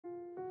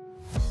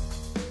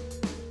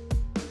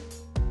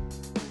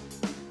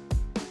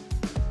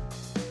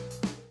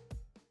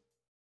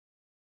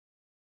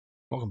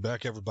Welcome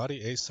back,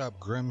 everybody. Aesop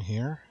Grimm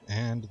here,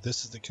 and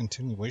this is the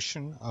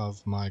continuation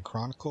of my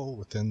chronicle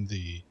within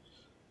the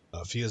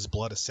Via's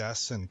Blood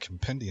Assassin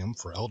Compendium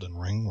for Elden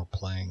Ring. We're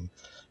playing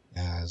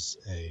as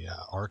a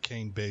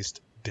arcane-based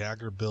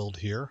dagger build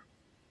here,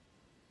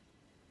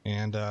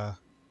 and we're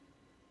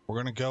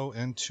going to go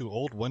into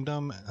Old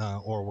Wyndham,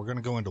 or we're going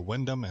to go into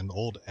Wyndham and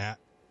Old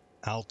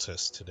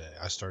Altus today.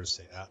 I started to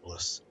say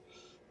Atlas.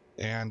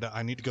 And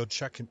I need to go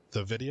check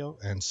the video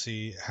and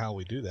see how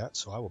we do that,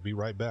 so I will be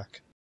right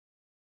back.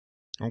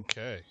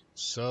 Okay,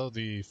 so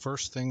the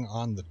first thing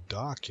on the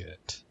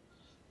docket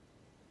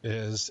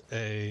is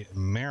a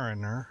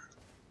mariner.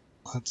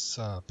 Let's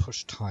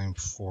push time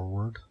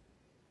forward.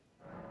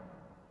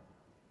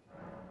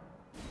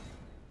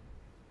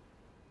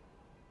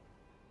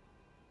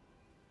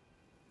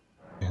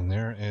 And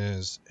there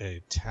is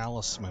a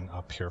talisman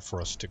up here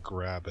for us to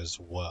grab as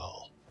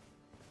well.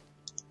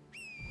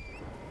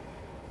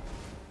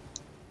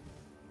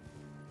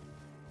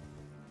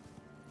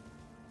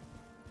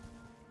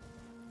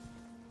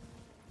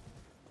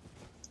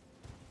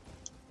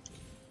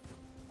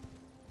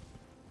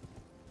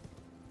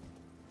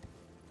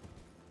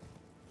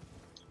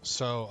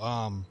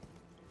 So,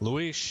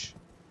 Luis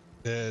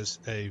is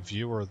a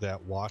viewer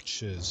that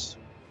watches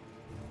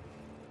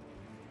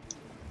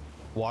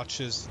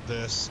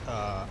this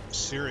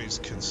series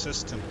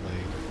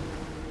consistently,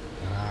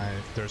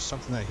 and there's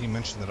something that he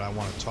mentioned that I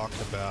want to talk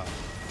about,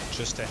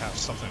 just to have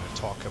something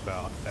to talk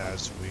about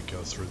as we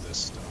go through this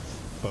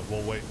stuff. But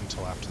we'll wait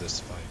until after this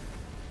fight.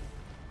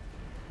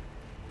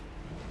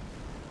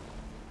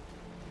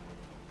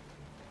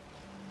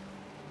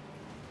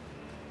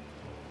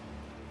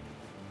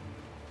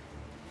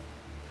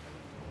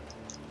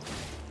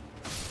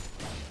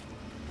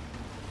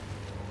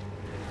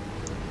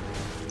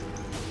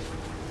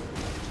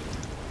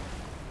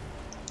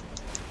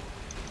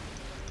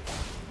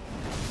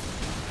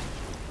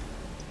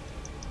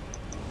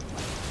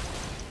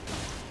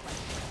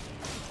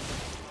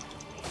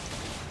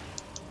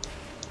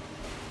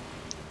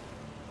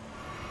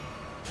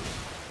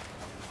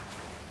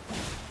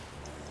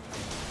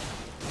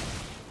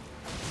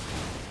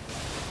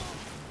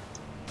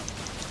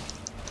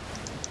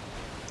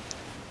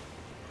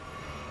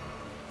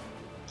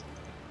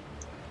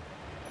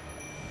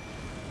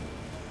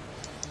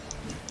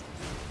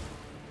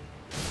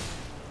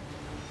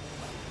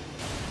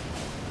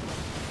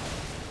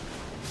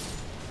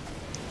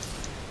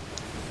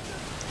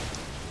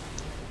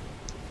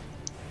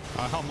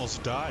 I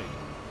almost died.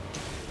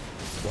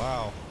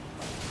 Wow.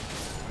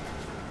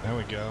 There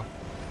we go.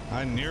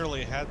 I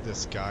nearly had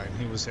this guy, and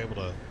he was able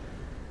to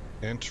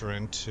enter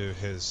into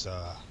his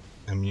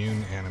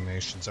immune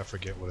animations. I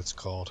forget what it's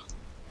called.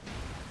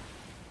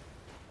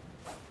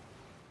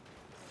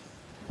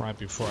 Right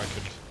before I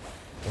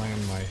could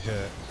land my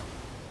hit.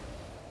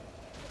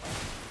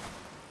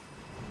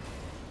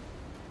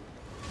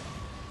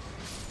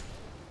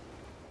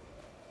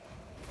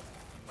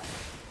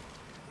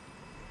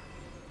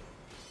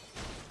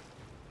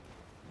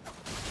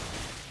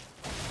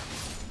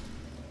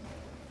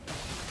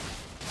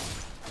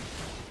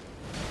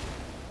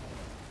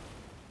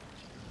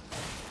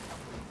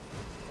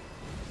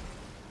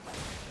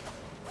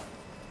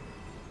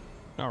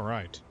 All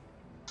right.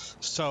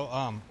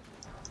 So,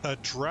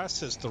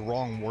 address is the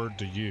wrong word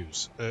to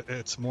use.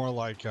 It's more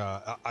like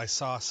I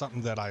saw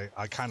something that I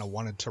kind of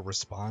wanted to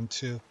respond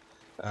to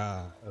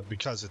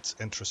because it's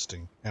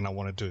interesting, and I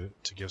wanted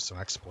to give some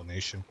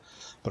explanation.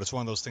 But it's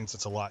one of those things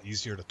that's a lot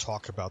easier to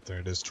talk about than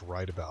it is to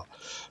write about.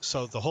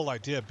 So the whole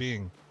idea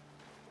being,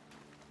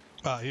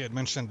 he had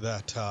mentioned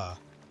that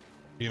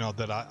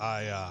that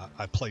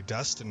I play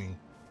Destiny.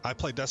 I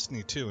play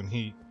Destiny too, and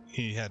he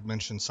had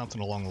mentioned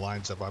something along the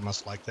lines of, I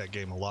must like that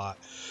game a lot.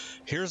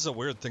 Here's the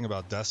weird thing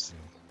about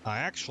Destiny. I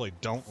actually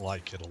don't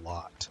like it a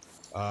lot.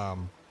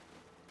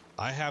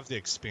 I have the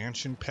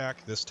expansion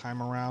pack this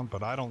time around,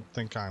 but I don't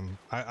think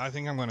I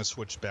think I'm going to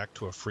switch back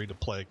to a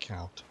free-to-play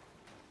account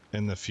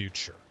in the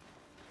future.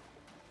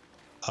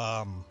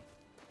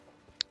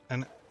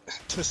 And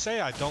to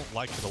say I don't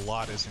like it a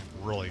lot isn't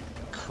really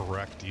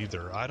correct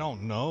either. I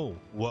don't know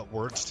what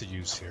words to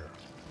use here.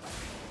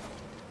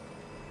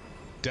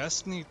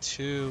 Destiny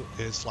 2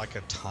 is like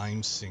a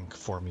time sink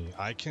for me.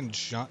 I can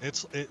jump.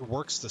 It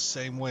works the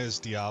same way as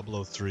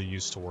Diablo 3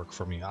 used to work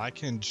for me. I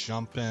can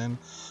jump in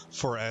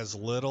for as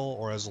little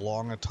or as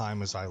long a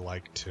time as I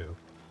like to.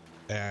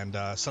 And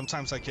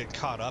sometimes I get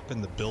caught up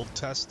in the build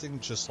testing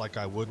just like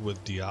I would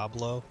with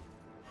Diablo.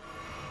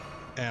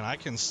 And I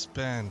can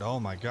spend,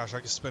 oh my gosh, I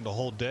can spend a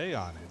whole day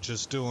on it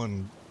just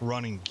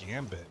running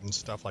Gambit and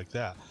stuff like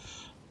that.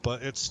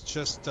 But it's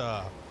just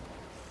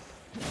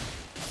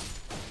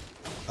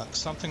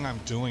something I'm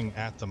doing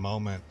at the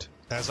moment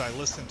as I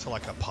listen to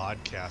like a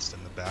podcast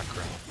in the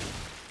background.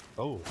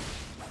 Oh.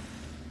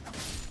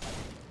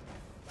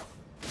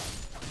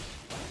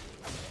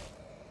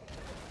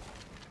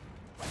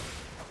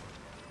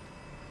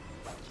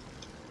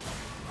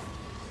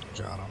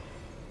 Got him.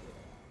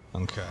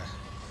 Okay.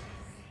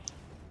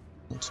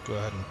 Let's go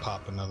ahead and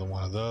pop another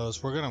one of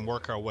those. We're going to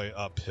work our way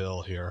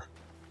uphill here.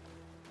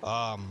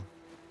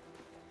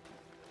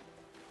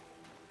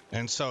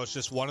 And so it's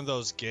just one of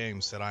those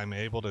games that I'm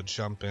able to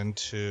jump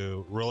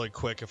into really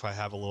quick if I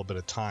have a little bit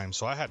of time.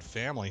 So I had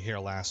family here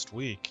last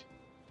week,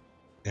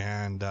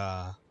 and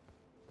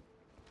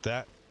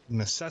that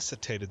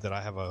necessitated that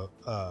I have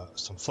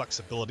some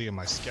flexibility in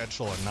my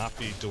schedule and not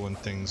be doing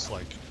things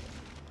like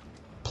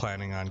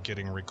planning on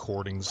getting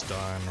recordings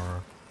done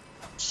or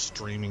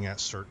streaming at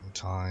certain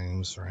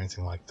times or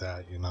anything like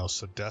that, you know.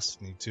 So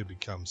Destiny 2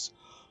 becomes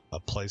a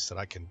place that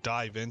I can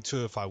dive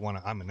into if I want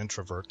to. I'm an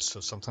introvert, so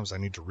sometimes I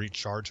need to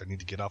recharge. I need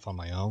to get off on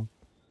my own,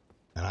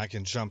 and I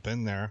can jump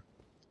in there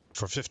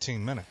for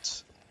 15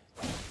 minutes,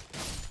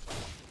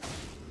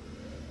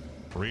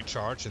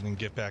 recharge, and then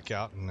get back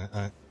out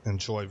and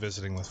enjoy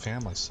visiting with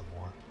family some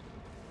more.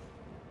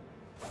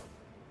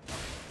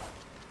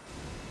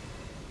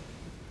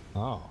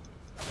 Oh.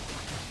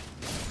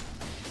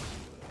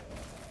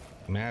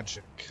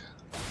 Magic.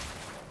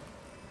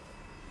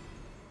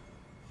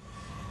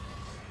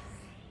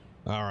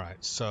 All right,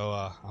 so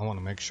I want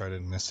to make sure I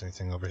didn't miss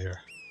anything over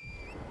here.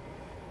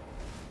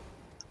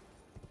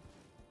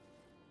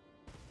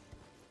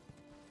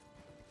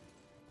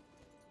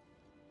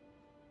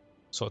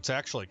 So it's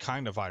actually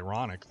kind of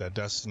ironic that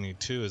Destiny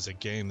 2 is a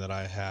game that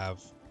I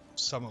have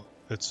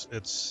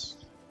it's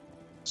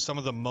some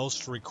of the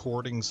most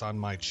recordings on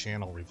my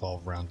channel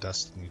revolve around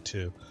Destiny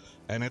 2.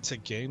 And it's a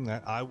game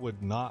that I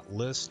would not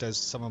list as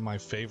some of my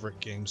favorite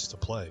games to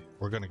play.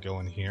 We're going to go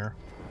in here.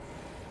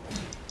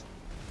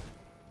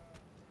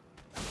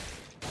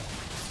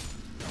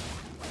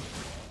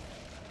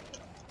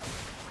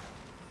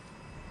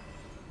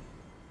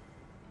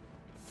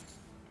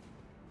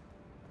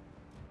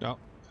 Oh,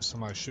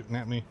 somebody shooting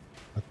at me?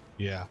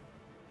 Yeah.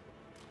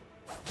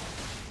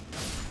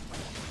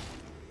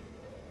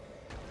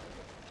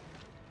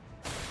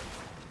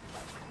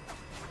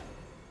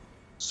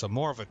 So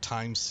more of a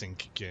time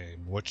sink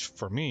game, which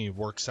for me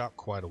works out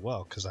quite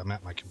well because I'm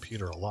at my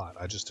computer a lot.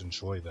 I just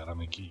enjoy that.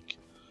 I'm a geek.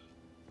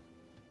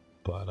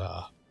 But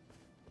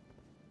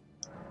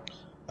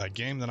a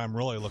game that I'm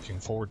really looking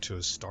forward to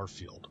is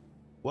Starfield.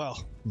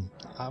 Well,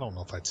 I don't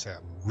know if I'd say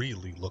I'm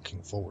really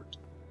looking forward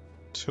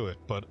to it,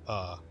 but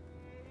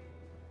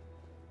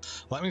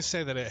let me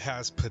say that it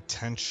has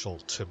potential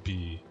to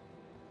be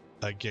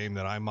a game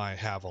that I might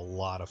have a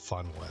lot of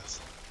fun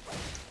with.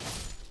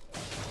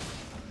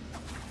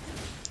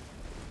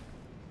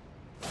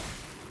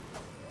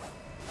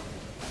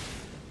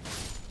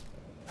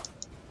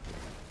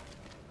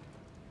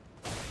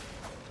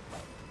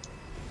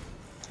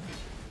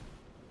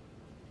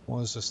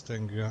 What is this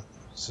thing?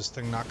 Is this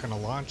thing not going to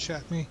launch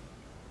at me?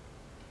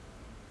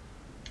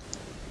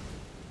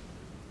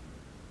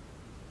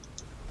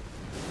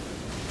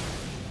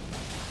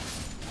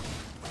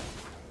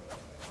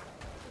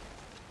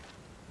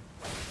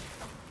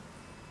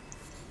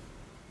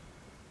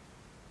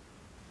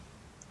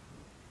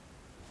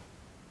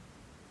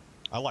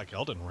 I like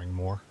Elden Ring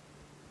more.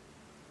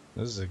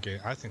 This is a game.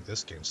 I think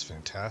this game's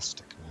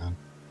fantastic, man.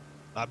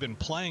 I've been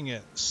playing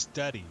it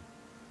steady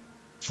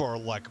for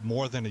like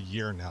more than a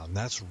year now, and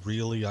that's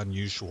really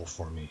unusual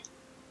for me.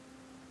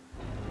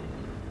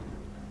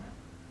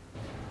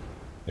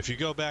 If you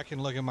go back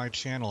and look at my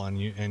channel and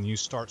you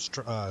start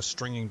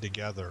stringing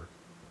together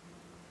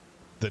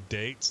the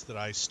dates that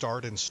I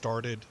started and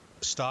stopped,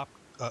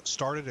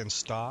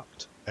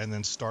 and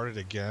then started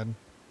again,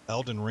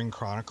 Elden Ring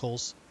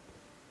Chronicles,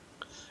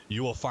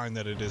 you will find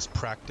that it is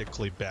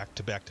practically back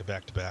to back to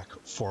back to back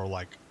for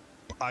like,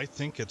 I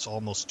think it's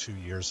almost 2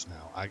 years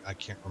now. I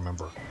can't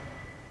remember.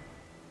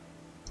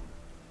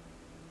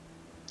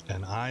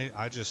 And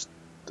I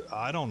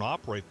don't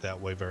operate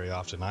that way very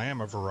often. I am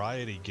a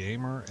variety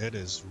gamer. It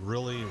is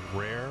really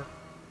rare.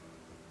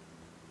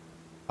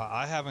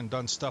 I haven't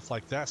done stuff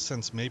like that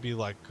since maybe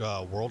like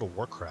World of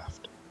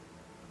Warcraft,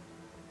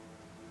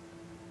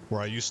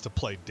 where I used to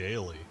play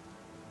daily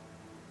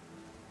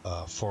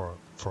for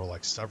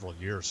like several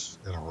years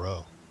in a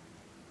row.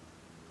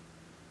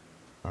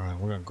 All right,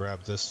 we're gonna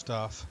grab this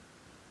stuff,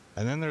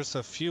 and then there's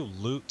a few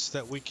loots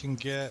that we can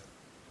get.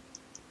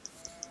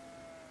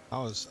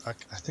 I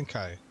think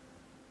I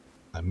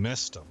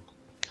missed them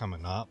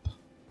coming up.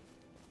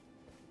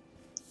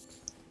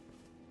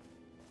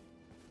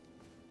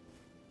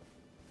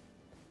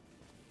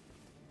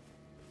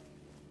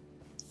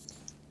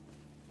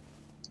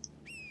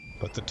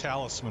 But the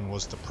talisman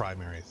was the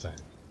primary thing.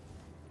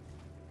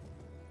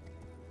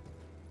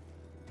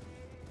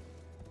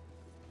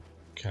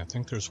 Okay, I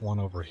think there's one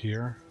over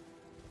here.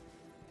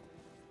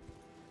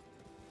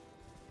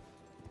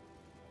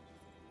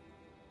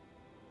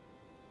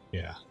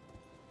 Yeah.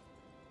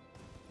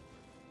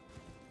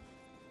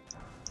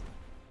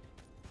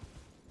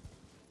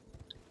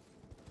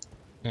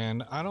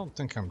 And I don't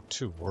think I'm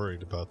too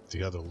worried about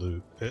the other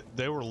loot.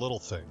 They were little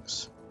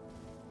things.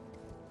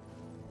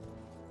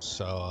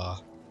 So,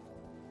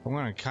 I'm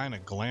going to kind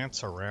of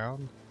glance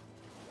around.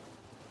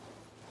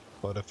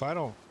 But if I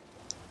don't...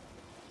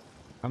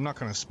 I'm not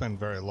going to spend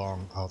very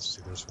long. Oh, let's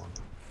see, there's one.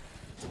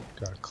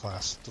 Got a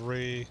class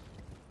 3.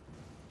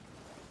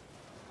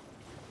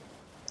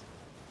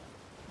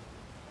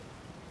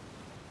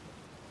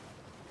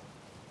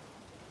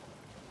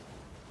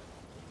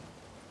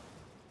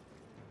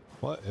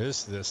 What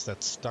is this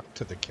that's stuck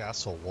to the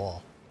castle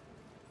wall?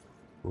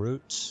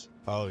 Roots?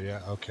 Oh yeah,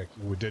 okay.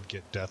 We did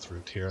get death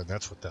root here, and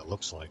that's what that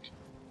looks like.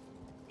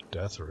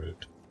 Death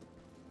root.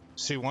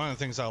 See, one of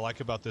the things I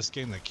like about this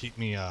game that keep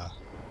me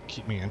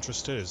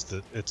interested is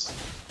that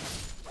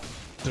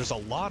there's a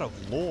lot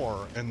of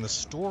lore, and the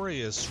story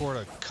is sort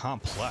of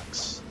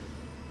complex.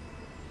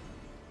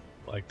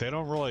 Like, they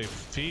don't really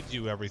feed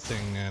you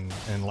everything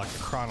in like a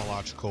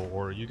chronological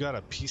order. You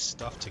gotta piece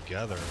stuff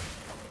together.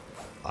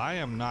 I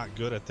am not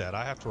good at that.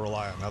 I have to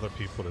rely on other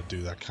people to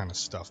do that kind of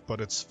stuff,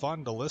 but it's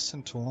fun to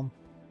listen to them.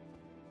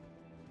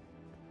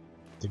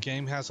 The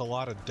game has a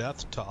lot of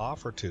depth to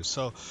offer to.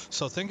 So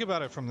think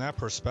about it from that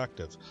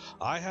perspective.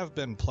 I have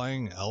been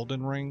playing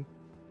Elden Ring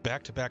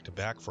back to back to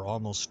back for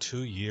almost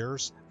 2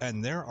 years,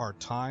 and there are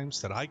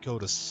times that I go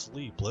to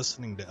sleep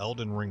listening to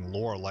Elden Ring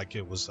lore like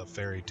it was a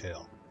fairy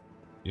tale,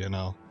 you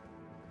know?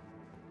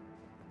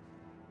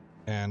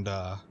 And,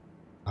 I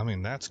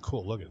mean, that's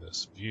cool. Look at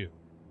this view.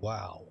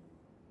 Wow.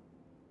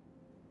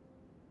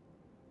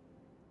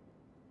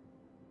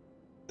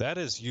 That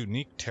is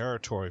unique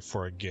territory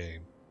for a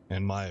game,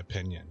 in my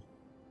opinion,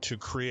 to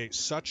create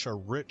such a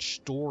rich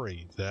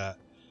story that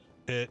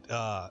it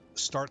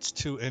starts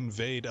to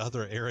invade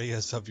other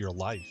areas of your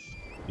life.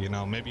 You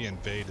know, maybe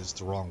invade is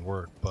the wrong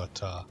word,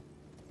 but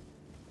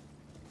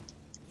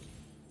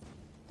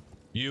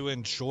you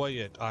enjoy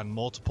it on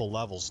multiple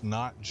levels,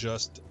 not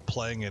just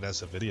playing it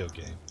as a video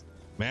game.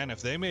 Man,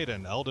 if they made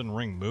an Elden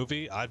Ring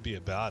movie, I'd be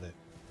about it.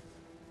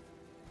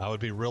 I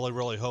would be really,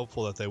 really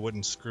hopeful that they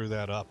wouldn't screw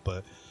that up,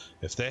 but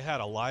if they had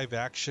a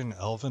live-action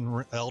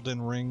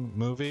Elden Ring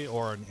movie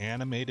or an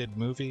animated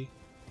movie,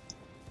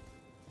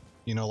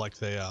 you know, like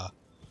they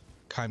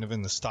kind of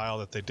in the style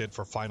that they did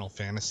for Final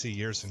Fantasy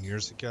years and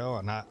years ago,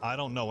 and I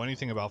don't know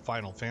anything about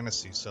Final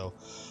Fantasy, so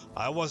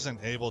I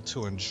wasn't able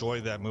to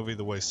enjoy that movie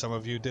the way some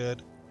of you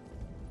did.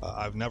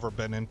 I've never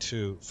been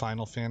into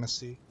Final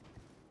Fantasy,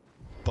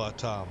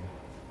 but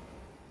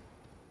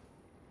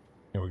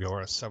here we go.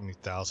 We're at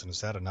 70,000.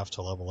 Is that enough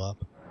to level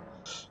up?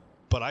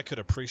 But I could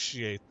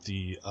appreciate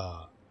the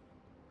I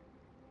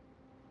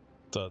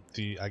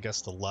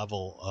guess the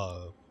level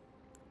of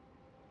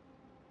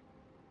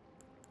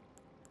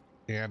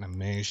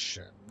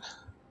animation.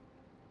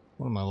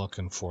 What am I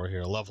looking for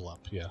here? Level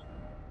up, yeah.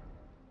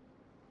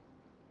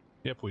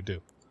 Yep, we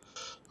do.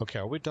 Okay,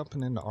 are we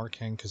dumping into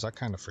Arcane? Because I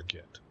kind of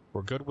forget.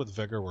 We're good with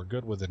Vigor, we're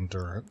good with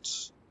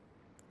Endurance.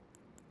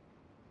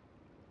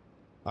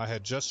 I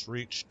had just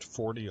reached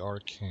 40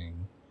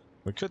 Arcane.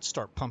 We could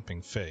start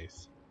pumping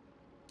Faith.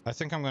 I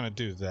think I'm going to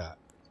do that,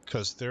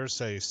 because there's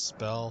a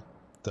spell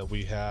that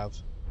we have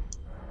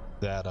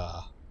that,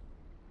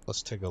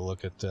 let's take a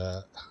look at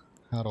that.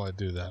 How do I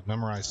do that?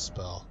 Memorize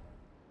spell.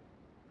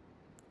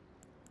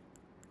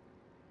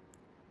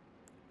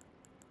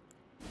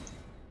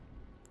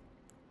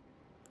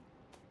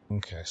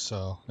 Okay,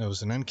 so it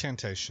was an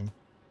incantation,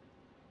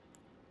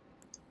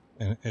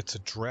 and it's a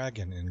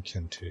dragon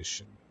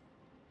incantation.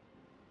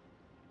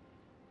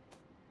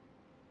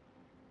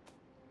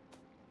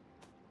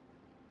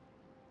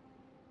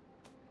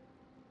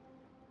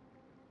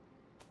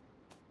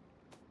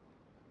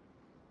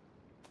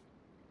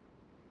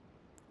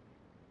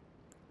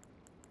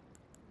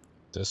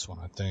 This one,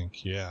 I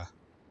think, yeah.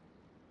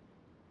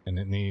 And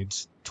it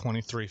needs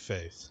 23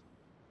 faith.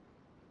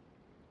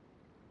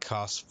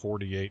 Costs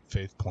 48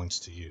 faith points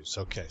to use.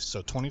 Okay,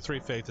 so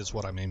 23 faith is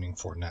what I'm aiming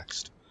for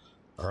next.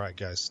 Alright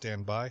guys,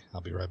 stand by.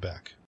 I'll be right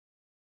back.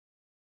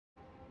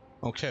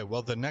 Okay,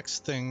 well the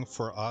next thing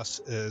for us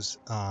is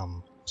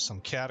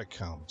some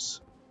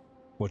catacombs,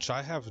 which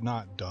I have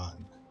not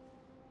done.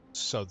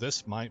 So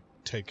this might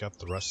take up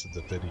the rest of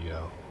the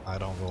video. I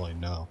don't really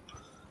know,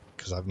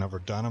 because I've never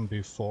done them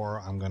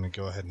before. I'm going to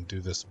go ahead and do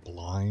this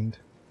blind.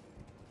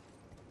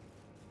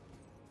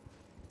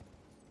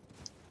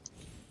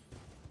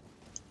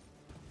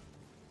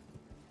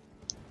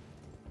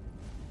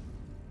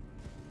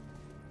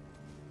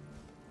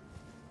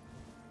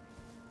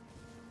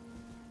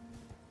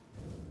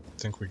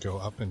 I think we go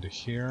up into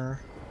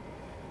here.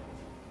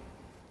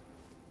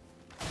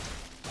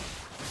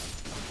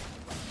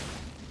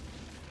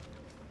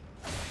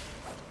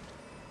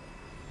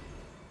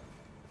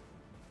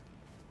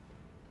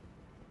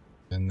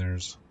 Then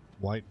there's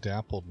white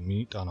dappled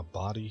meat on a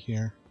body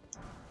here.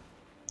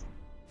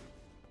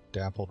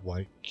 Dappled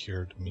white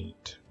cured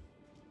meat.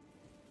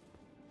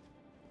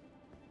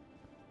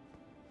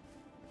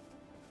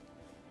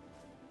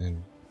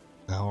 And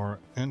our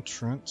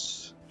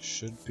entrance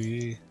should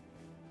be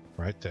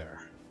right there.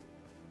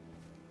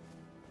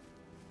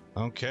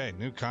 Okay,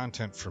 new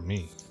content for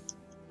me.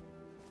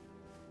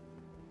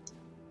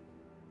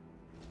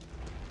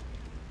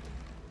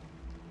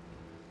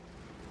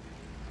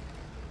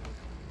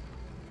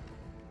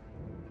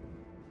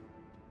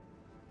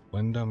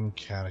 Wyndham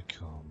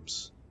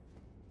Catacombs.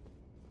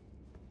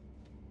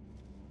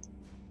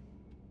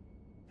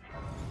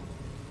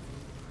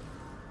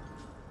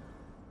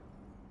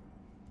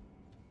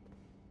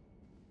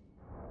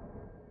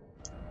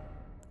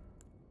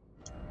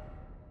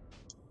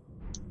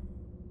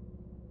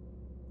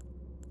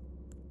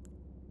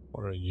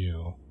 What are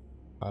you?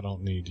 I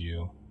don't need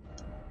you.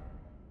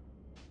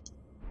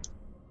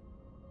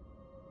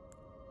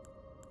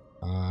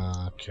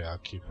 Okay, I'll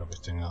keep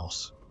everything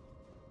else.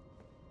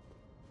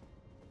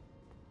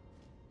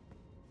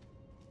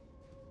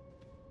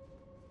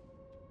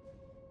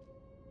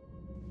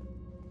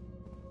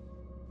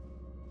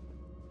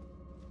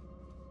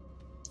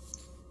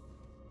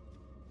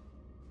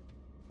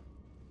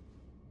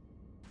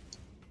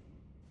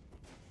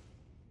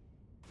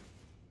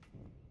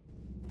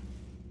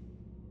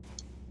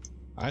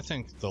 I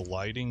think the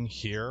lighting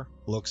here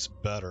looks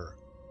better,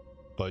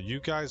 but you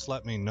guys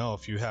let me know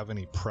if you have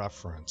any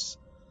preference.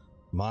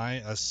 My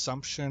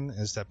assumption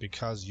is that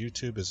because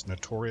YouTube is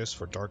notorious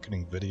for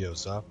darkening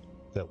videos up,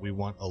 that we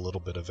want a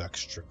little bit of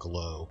extra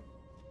glow.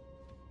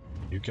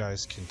 You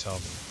guys can tell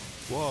me.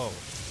 Whoa!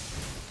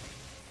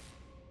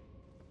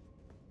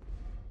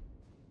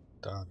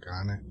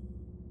 Doggone it.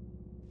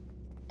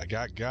 I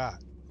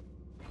got.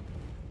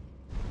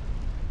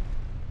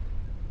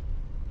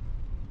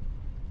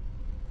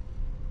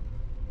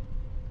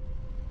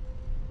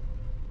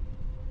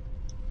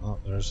 Oh,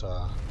 there's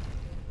a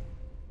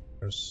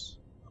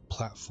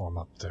platform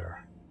up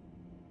there.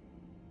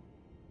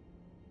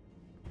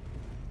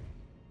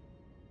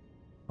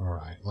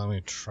 Alright, let me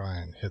try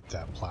and hit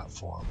that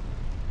platform.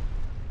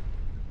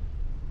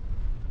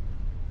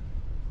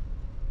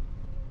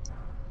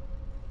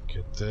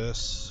 Get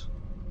this.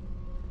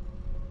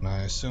 And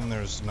I assume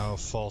there's no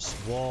false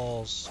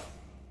walls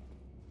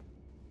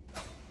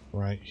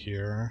right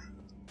here.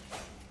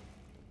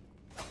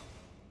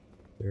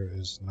 There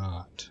is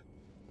not.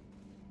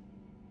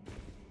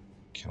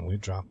 Can we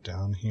drop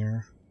down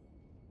here?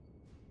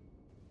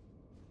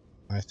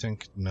 I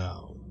think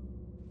no.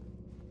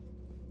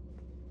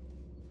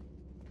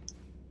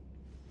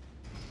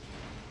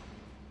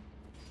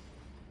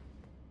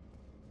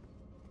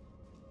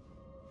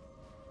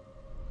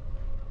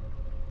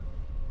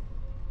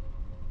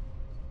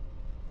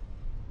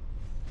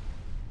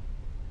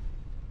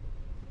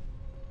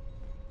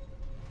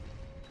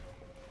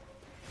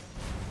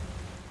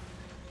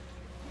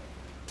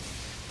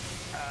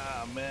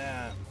 Ah,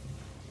 man.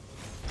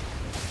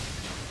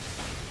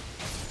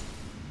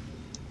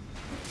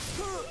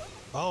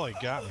 Oh, he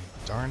got me.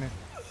 Darn it.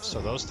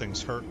 So those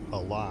things hurt a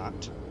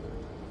lot.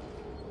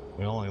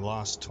 We only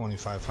lost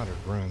 2,500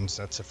 runes.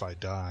 That's if I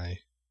die.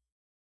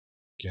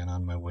 Again,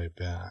 on my way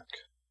back.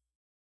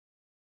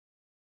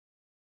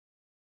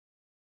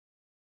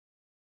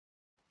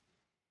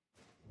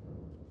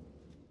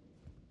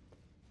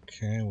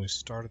 Okay, we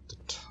start at the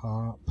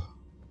top.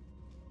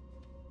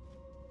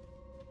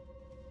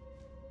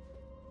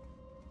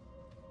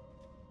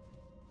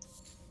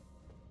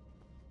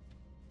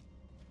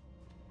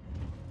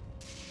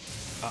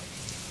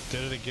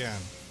 Did it again.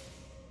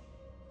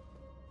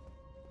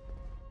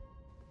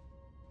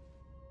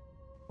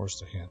 Where's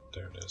the hint?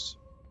 There it is.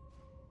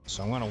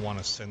 So I'm going to want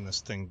to send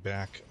this thing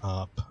back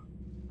up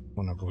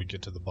whenever we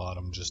get to the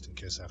bottom, just in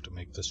case I have to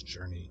make this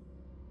journey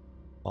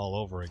all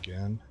over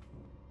again.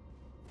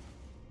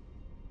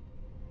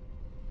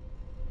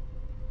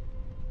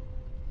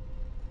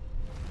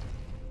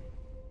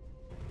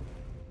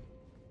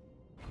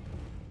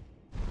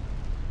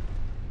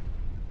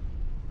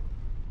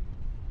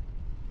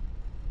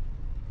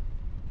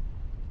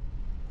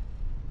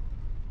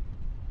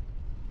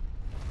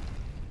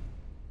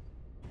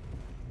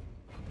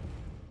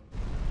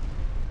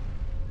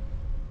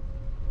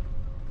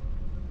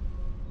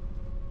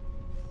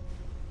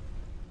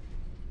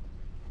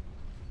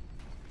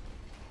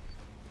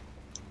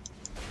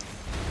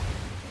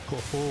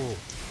 Oh.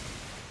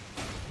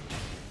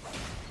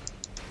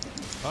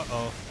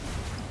 Uh-oh.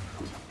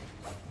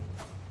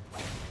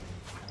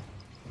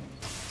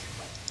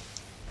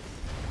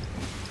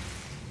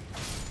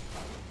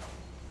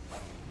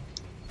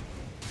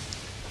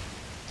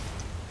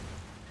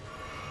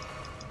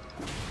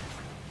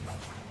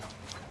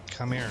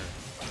 Come here.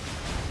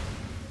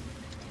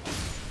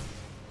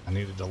 I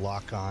needed to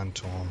lock on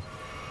to him.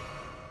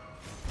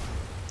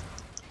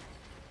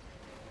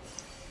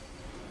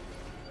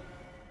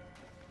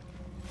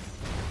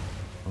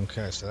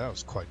 Okay, so that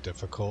was quite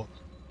difficult.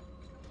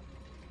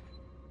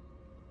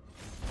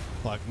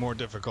 Like, more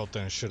difficult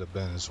than it should have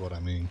been is what I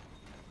mean.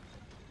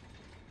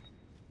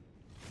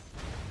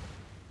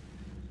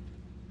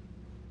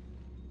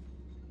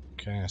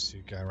 Okay, I see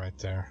a guy right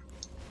there.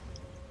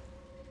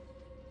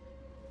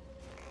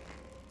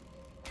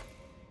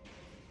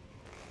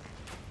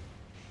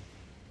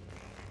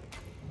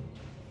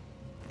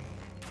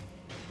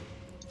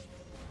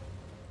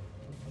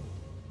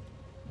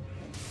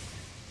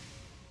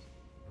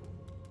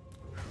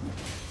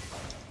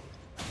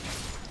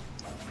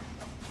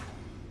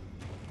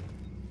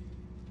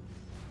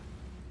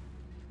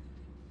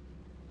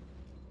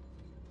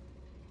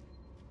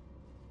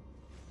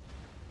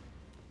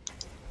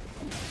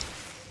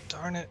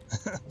 Darn it.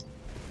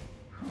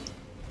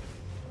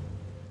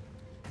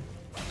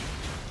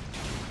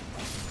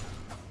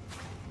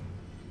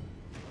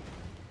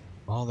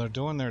 Well, they're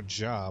doing their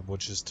job,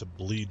 which is to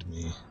bleed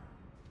me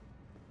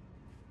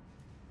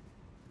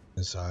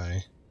as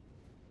I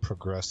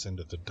progress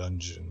into the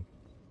dungeon.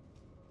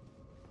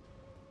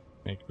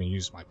 Make me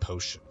use my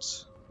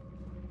potions.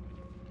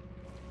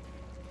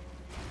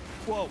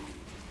 Whoa!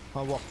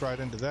 I walked right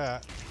into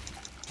that.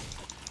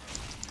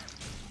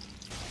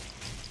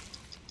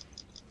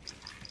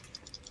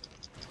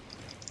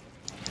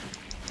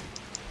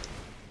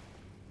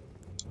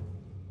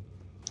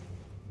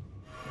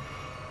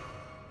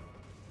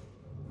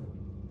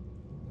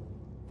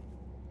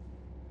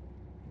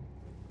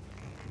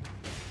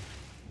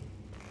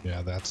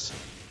 Yeah,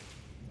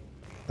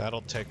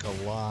 that'll take a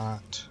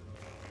lot.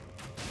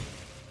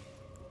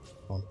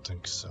 I don't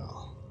think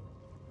so.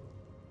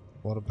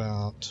 What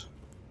about...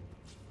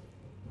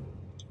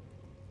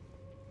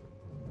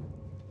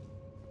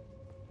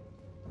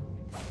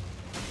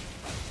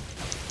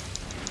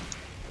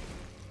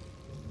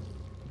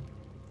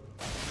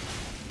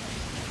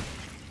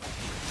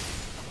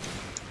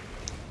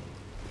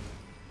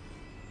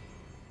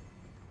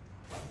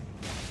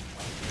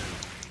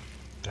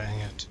 Dang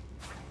it.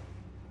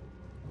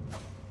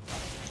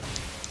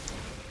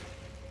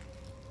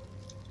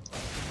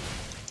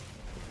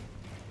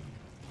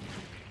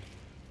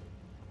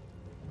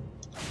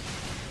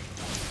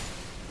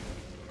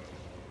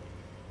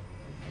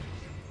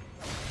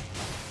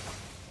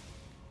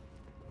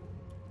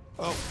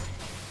 Oh.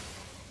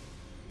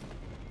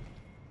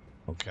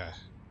 Okay.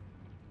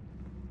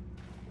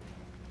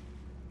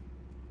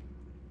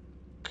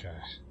 Okay.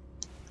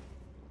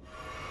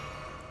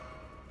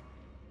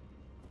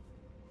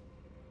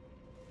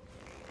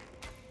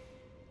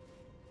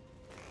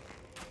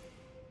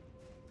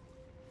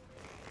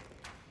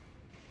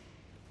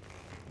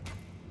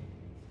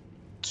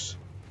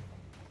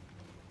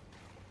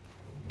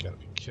 Gotta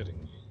be kidding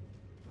me.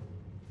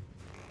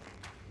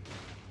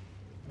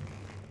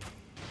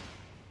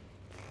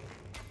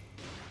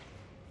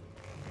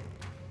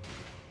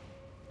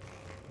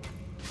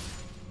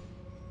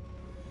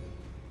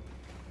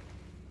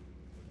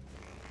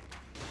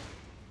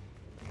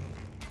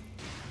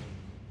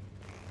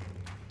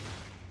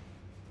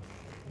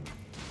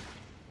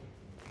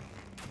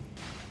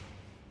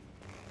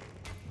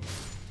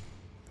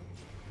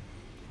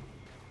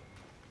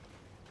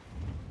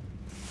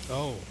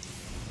 Oh.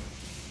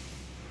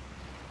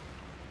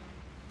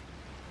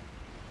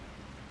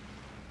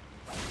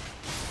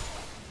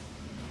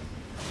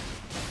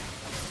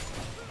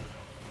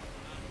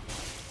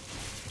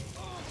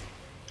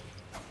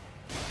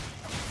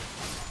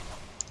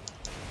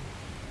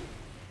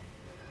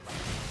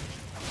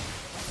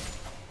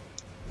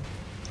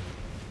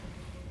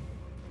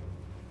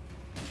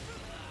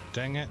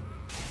 Dang it.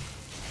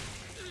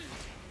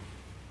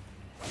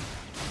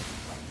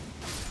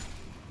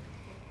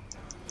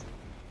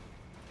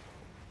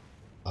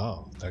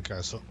 Oh, that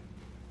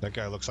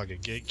guy looks like a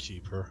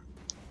gatekeeper.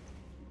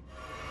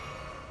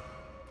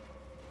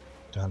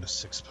 Down to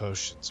 6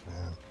 potions,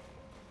 man.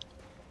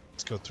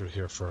 Let's go through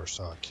here first.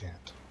 Oh, I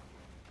can't.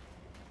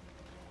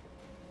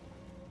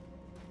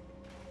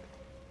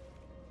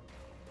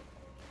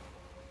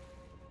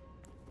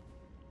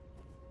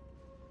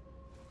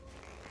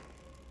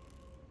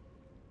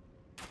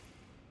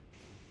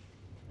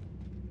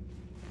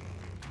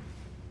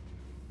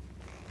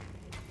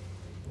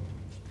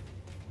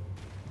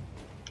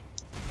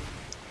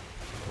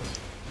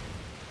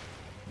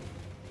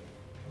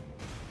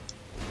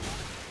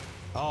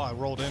 Oh, I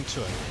rolled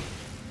into it.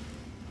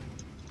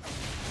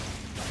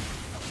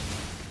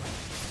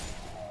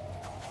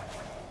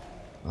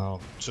 Oh,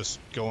 just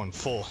going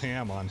full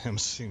ham on him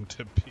seemed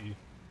to be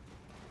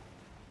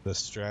the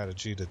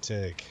strategy to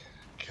take.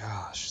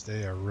 Gosh,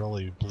 they are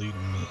really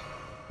bleeding me.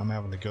 I'm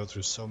having to go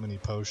through so many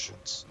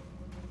potions.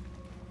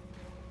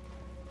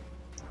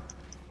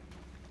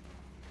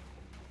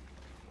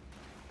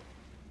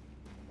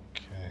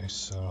 Okay,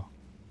 so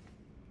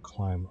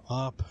climb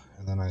up,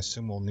 and then I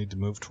assume we'll need to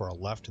move to our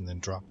left and then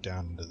drop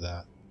down into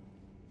that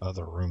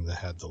other room that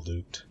had the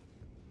loot.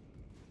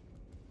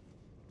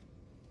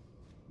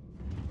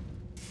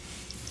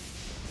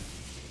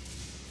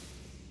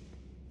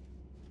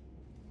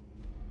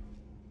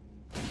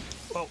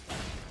 Whoa!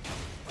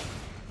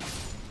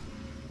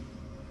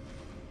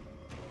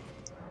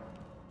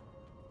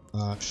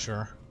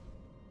 Sure.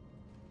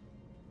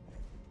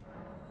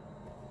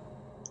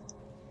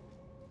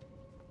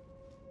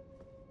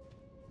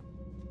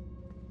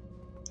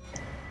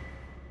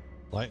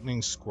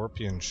 Lightning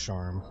Scorpion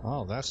Charm.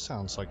 Oh, that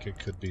sounds like it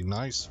could be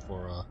nice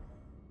for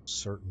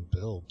certain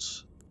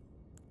builds.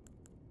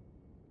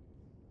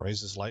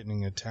 Raises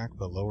lightning attack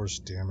but lowers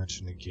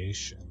damage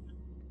negation.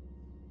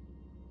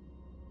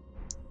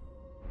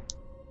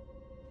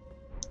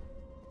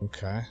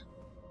 Okay.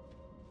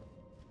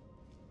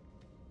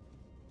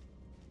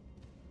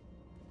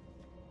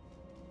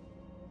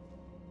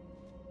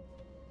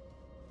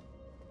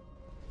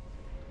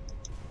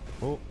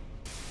 Oh.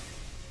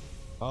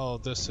 Oh,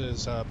 this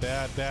is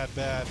bad, bad,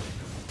 bad.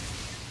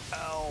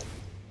 Ow.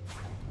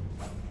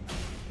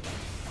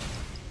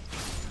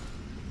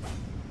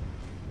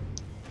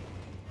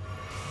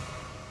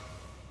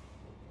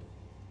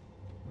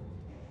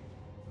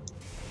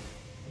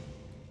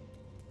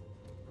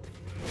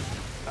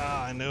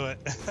 Ah, I knew it.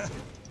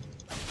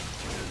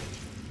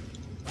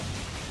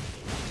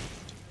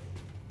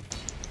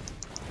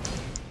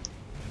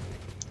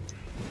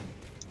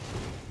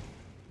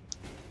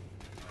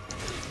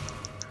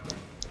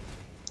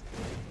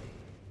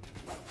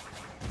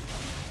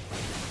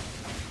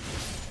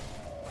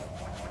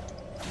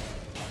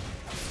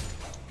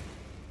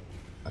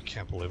 I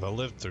can't believe I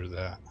lived through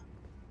that.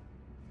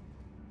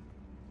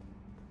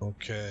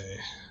 Okay.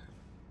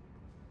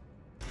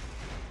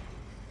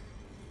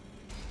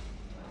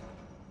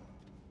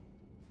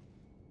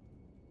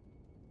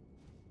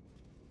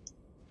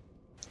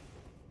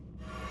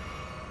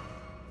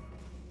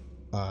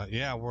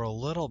 Yeah, we're a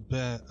little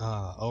bit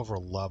over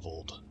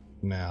leveled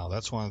now.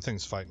 That's one of the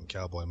things Fighting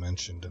Cowboy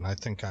mentioned, and I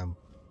think I'm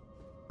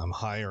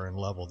higher in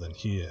level than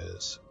he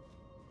is.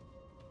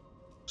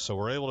 So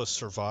we're able to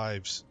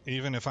survive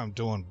even if I'm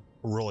doing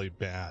really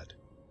bad.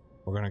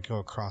 We're gonna go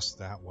across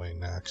that way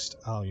next.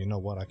 Oh, you know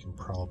what? I can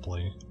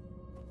probably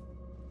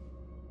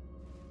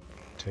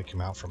take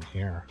him out from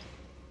here.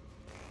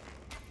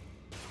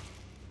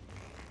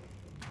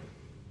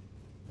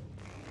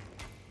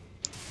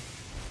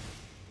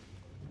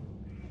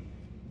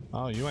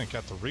 Oh, you ain't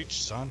got the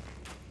reach, son.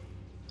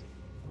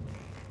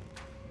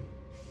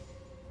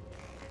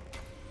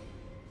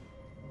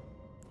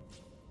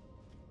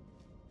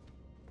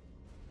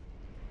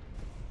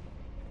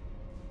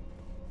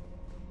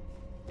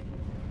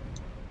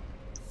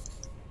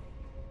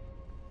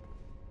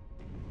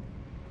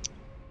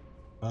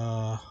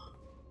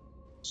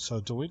 So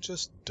do we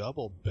just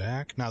double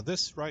back? Now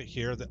this right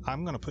here,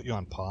 I'm gonna put you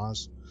on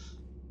pause.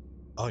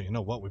 Oh, you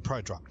know what? We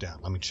probably dropped down.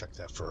 Let me check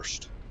that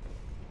first.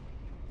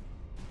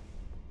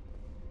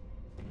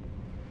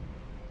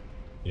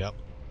 Yep.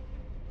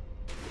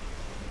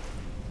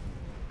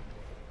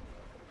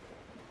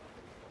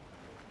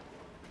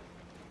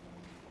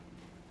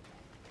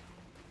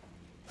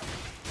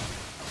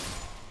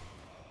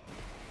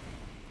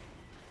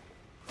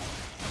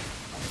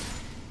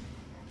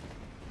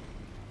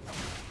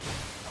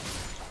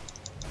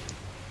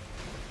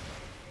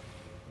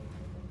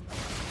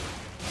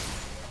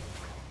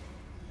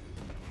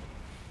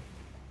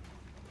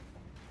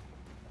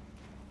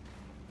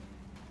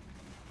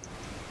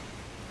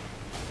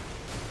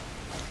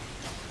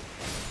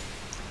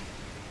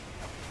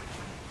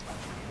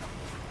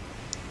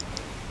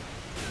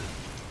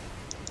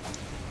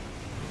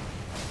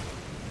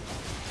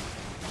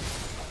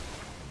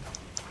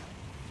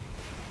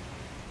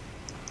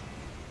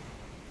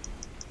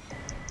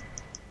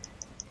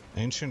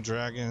 Ancient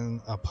Dragon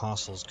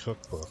Apostles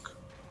Cookbook,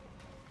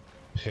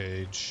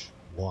 page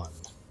 1.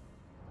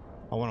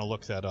 I want to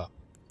look that up.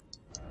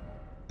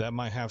 That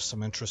might have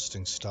some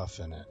interesting stuff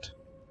in it.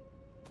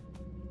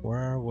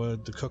 Where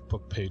would the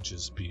cookbook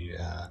pages be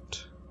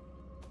at?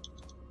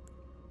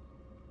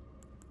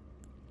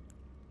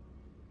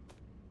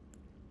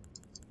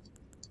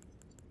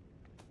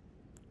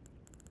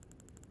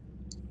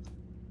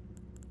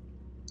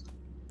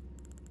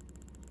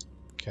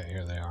 Okay,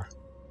 here they are.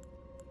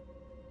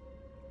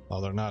 Oh,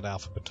 they're not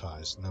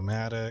alphabetized.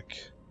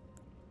 Nomadic,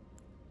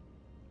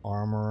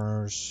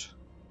 Armorers,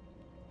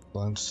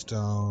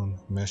 Glintstone,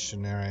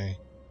 Missionary,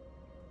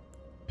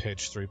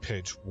 page 3,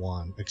 page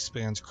 1.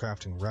 Expands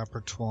crafting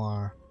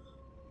repertoire.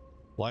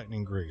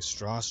 Lightning Grease,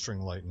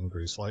 Drawstring Lightning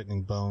Grease,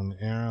 Lightning Bone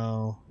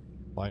Arrow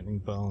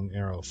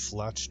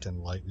Fletched,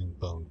 and Lightning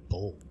Bone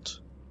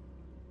Bolt.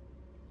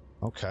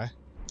 Okay.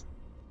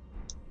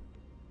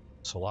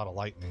 It's a lot of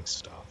lightning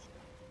stuff.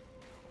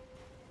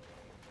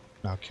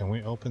 Now, can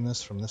we open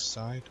this from this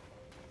side?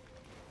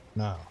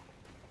 No.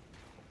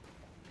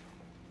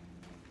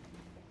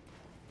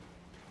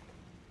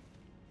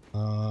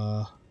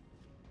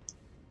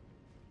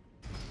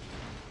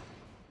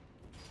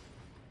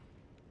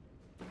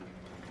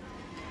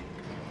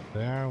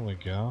 There we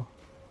go.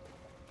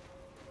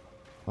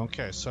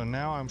 Okay, so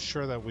now I'm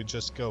sure that we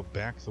just go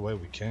back the way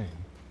we came.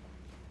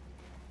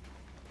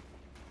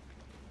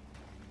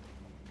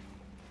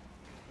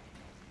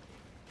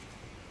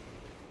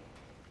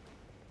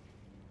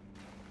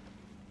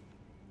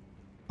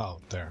 Oh,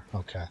 there.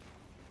 Okay.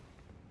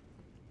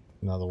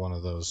 Another one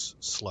of those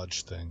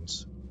sludge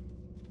things.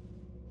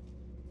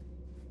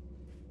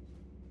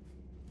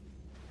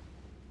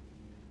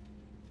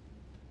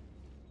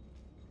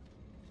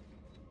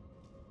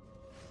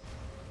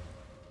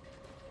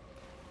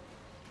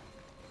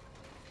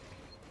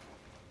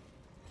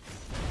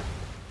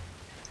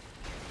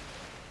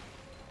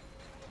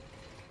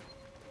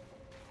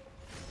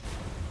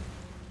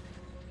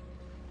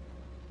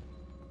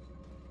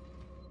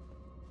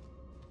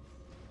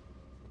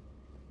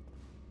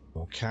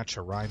 We'll catch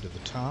a ride to the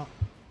top.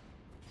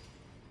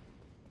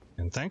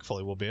 And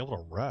thankfully we'll be able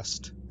to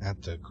rest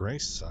at the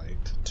grace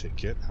site to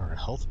get our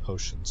health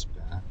potions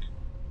back.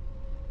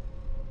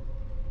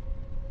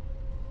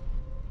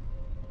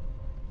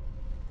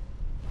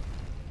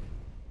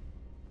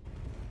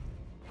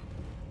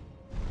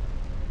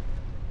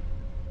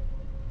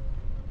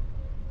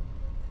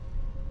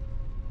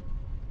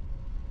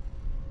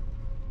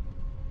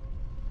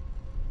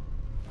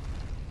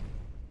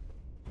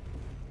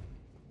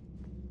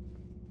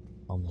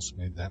 Almost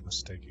made that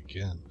mistake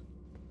again.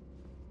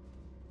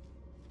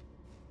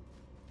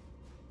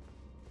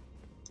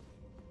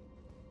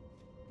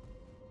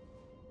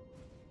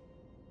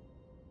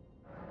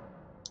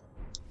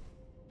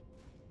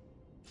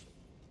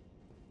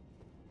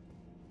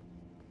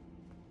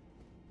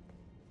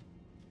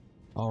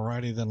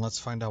 Alrighty then, let's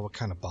find out what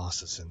kind of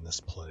boss is in this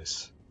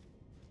place.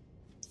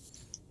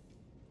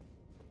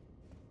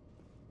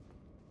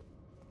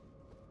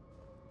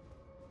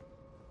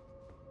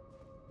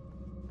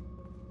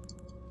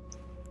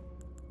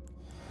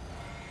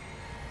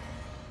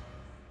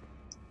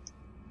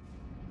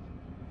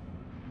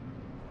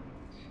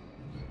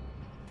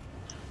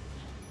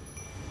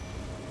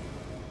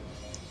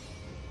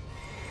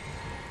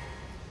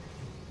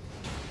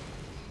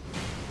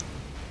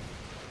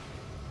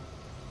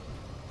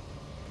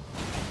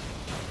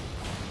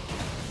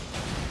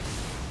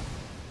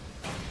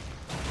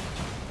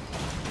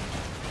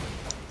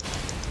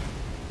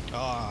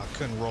 Ah, I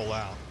couldn't roll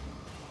out.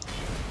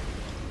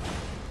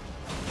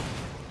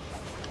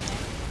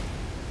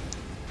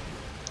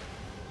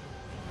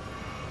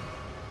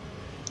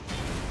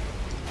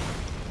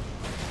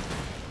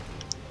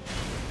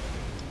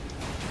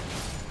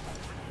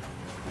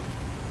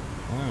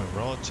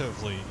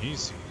 Relatively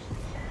easy.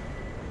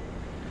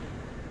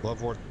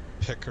 Lovewort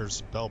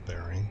Picker's Bell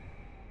Bearing.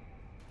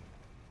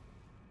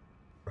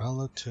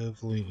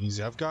 Relatively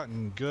easy. I've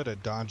gotten good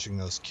at dodging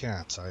those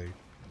cats.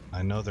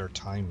 I know their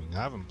timing.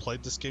 I haven't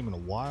played this game in a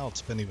while.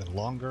 It's been even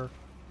longer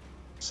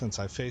since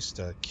I faced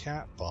a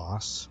cat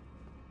boss,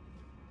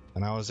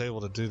 and I was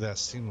able to do that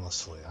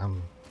seamlessly.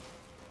 I'm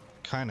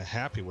kind of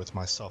happy with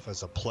myself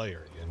as a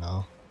player, you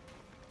know?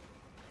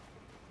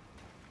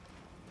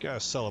 You gotta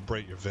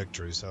celebrate your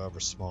victories, however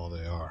small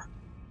they are.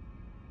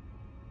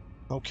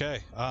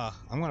 Okay,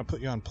 I'm gonna put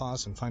you on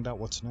pause and find out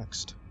what's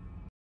next.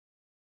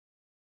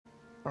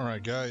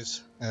 Alright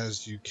guys,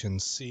 as you can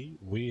see,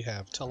 we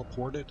have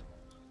teleported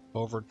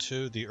over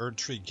to the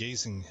Erdtree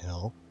Gazing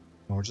Hill,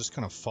 and we're just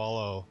gonna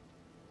follow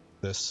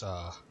this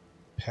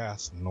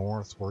path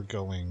north. We're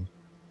going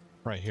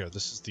right here.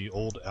 This is the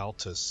Old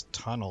Altus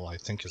Tunnel, I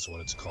think is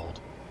what it's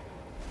called.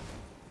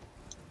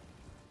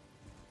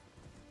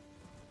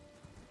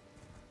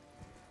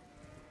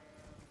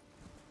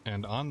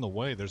 And on the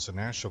way, there's an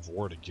Ash of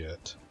War to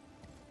get.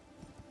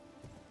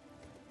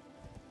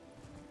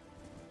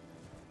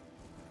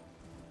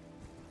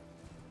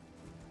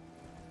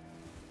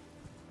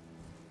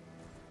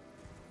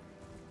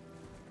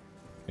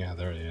 Yeah,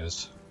 there he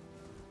is.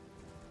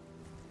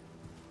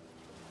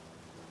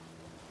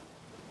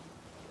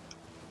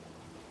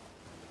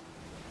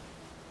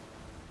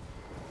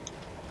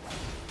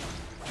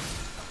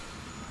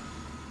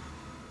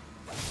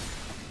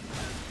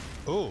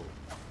 Ooh.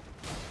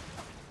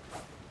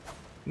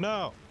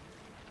 No.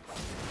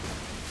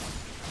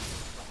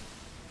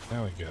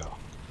 There we go.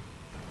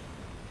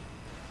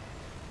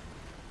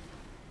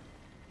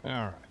 All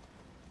right.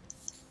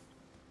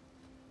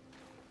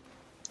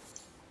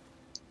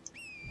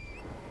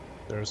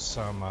 There's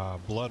some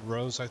Blood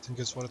Rose, I think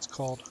is what it's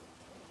called.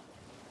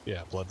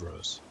 Yeah, Blood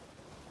Rose.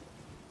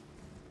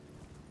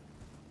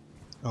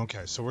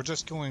 Okay, so we're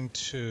just going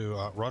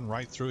to run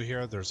right through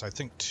here. There's, I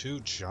think, 2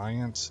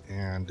 giants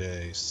and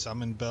a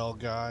summon bell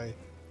guy.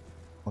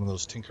 One of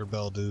those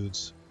Tinkerbell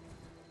dudes.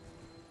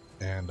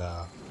 And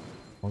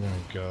we're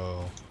going to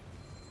go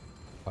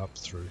up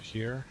through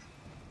here.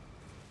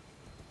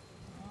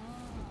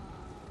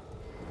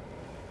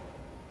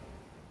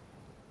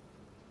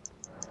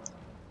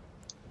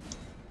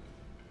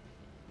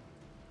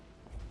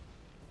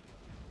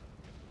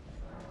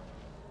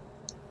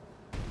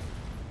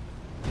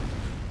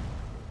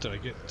 Did I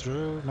get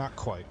through? Not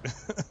quite.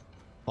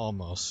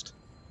 Almost.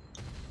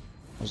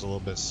 I was a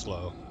little bit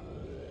slow.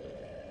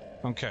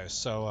 Okay,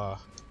 so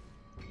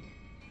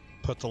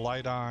put the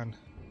light on.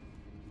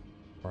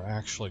 We're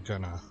actually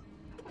gonna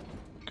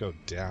go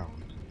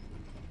down.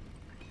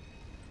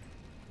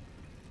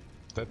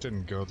 That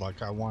didn't go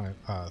like I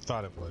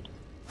thought it would.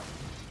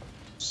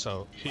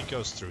 So he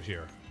goes through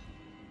here.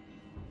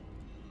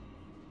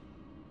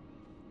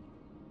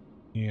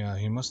 Yeah,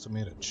 he must have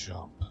made a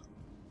jump.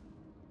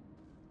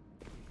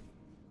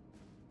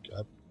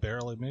 I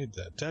barely made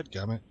that.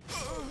 Dadgummit.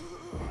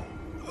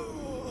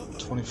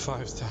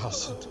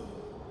 25,000.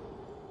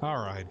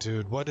 Alright,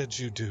 dude. What did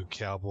you do,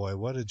 cowboy?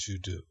 What did you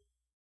do?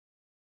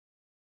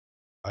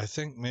 I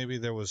think maybe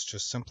there was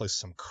just simply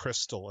some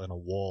crystal in a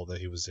wall that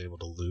he was able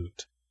to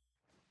loot.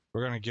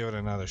 We're gonna give it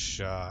another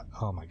shot.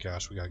 Oh my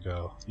gosh, we gotta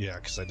go. Yeah,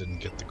 because I didn't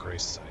get the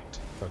grace sight.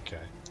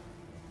 Okay.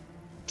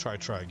 Try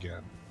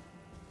again.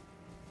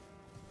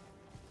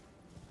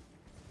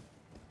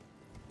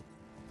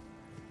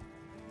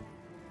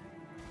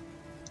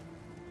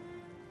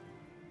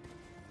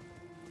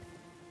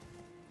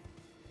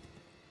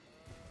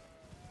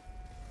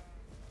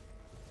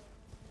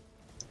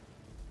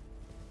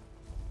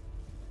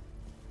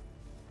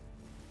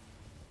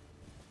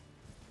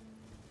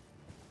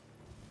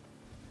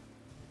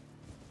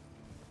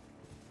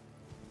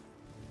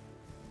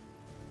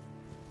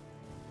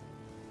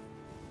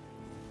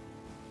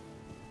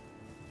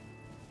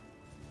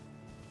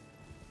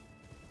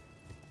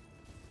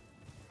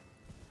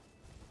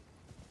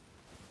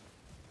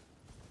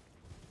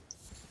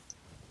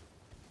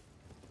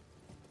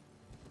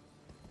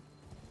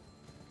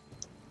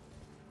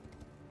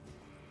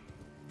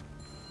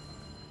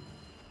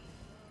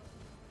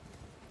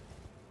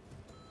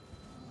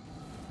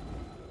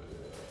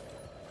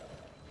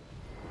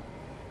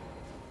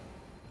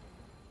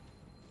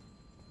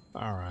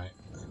 All right.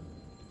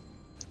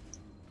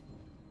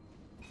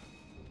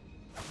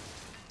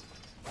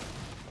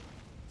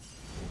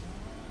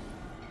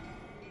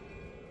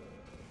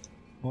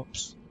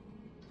 Whoops.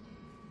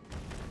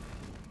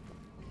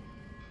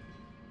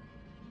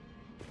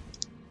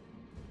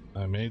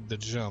 I made the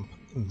jump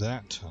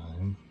that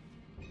time.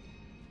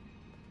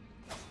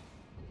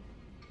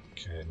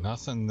 Okay,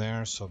 nothing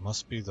there, so it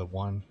must be the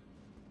one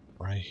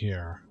right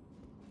here.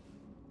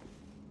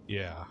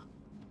 Yeah.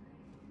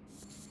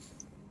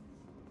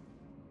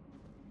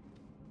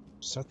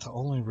 Is that the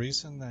only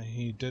reason that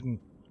he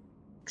didn't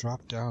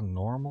drop down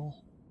normal?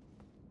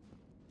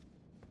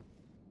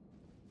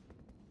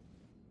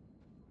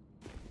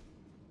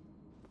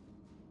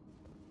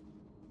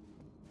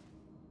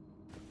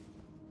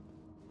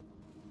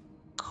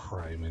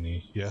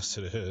 Criminy. Yes,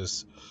 it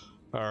is.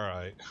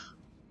 Alright.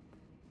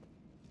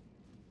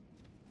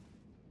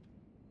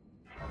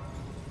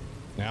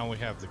 Now we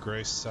have the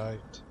grace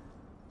sight.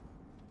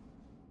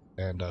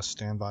 And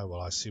stand by while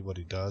I see what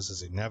he does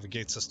as he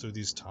navigates us through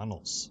these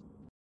tunnels.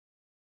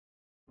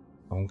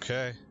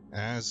 Okay,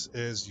 as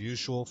is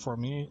usual for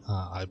me,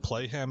 I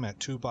play him at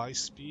 2x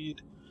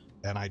speed,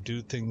 and I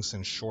do things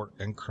in short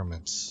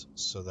increments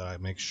so that I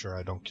make sure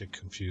I don't get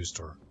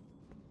confused or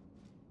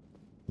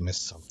miss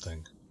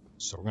something.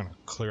 So we're gonna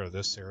clear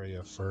this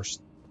area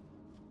first.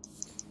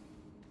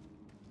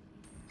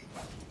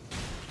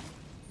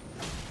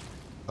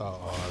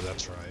 Oh,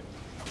 that's right.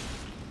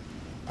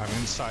 I'm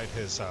inside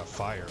his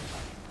fire.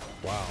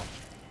 Wow,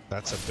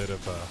 that's a bit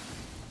of a...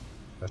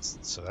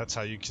 That's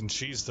how you can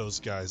cheese those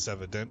guys,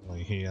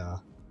 evidently. I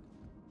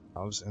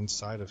was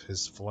inside of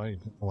his flame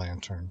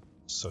lantern,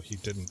 so he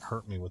didn't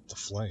hurt me with the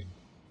flame.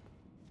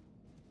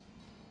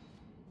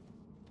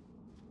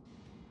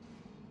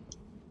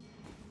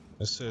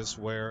 This is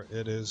where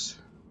it is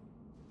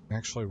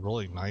actually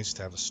really nice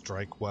to have a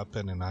strike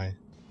weapon, and I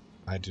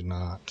do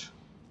not.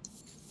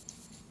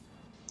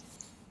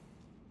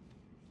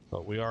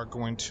 But we are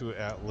going to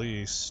at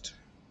least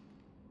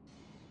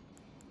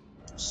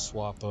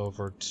swap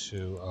over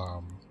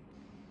to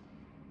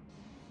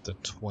the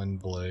twin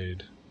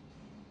blade,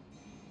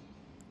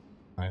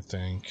 I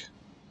think.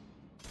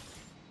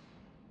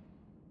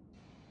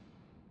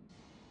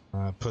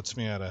 Puts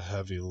me at a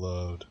heavy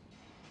load.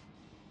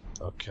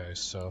 Okay,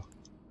 so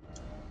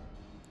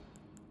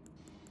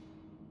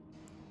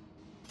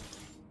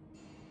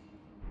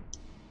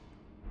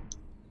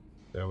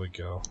there we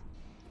go.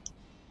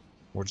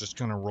 We're just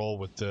gonna roll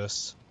with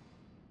this.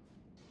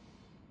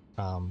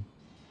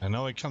 I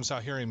know he comes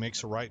out here, he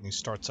makes a right, and he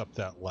starts up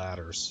that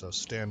ladder, so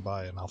stand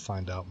by and I'll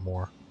find out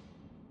more.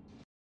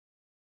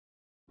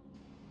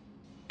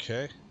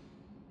 Okay,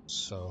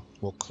 so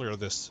we'll clear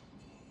this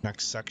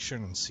next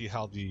section and see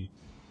how the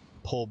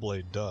pole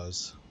blade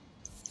does.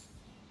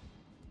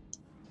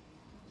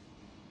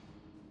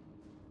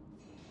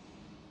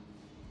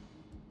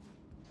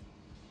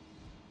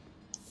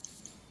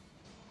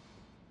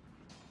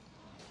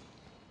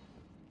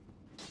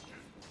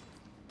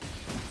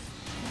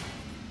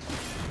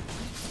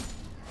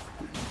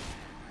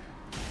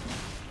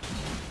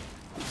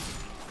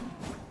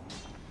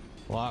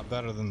 A lot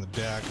better than the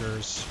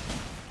daggers.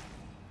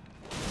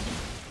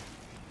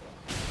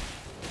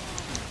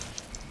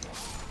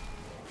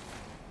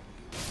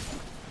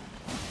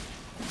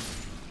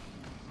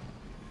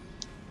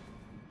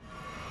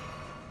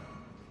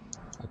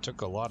 I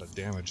took a lot of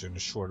damage in a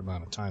short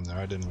amount of time there.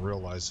 I didn't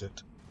realize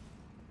it.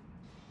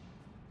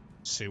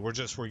 See, we're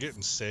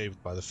getting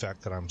saved by the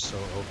fact that I'm so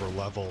over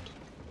leveled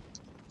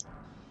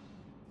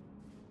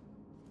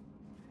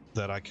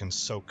that I can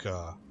soak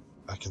up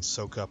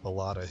a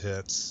lot of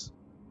hits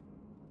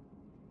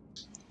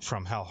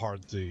from how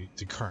hard the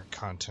current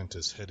content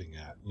is hitting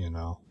at, you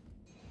know.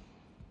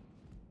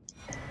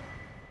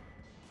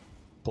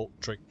 Bolt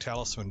Drake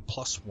Talisman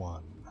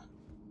 +1.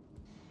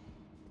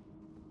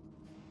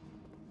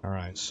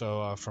 Alright,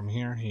 so from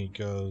here he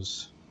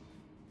goes...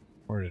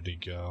 Where did he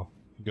go?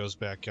 He goes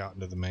back out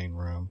into the main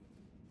room.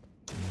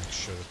 Make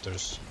sure that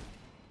there's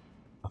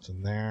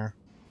nothing there.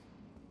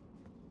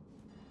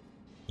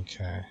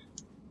 Okay.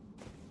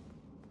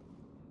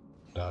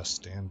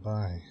 Stand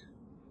by.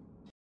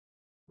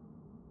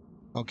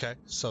 Okay,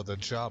 so the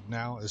job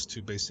now is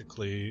to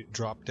basically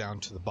drop down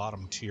to the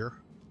bottom tier,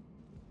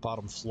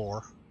 bottom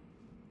floor.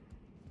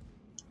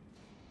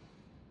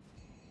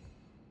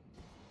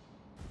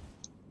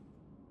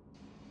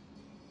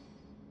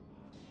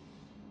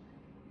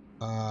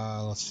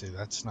 Let's see,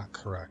 that's not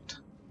correct.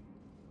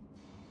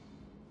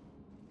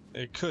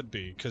 It could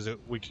be, because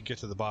we could get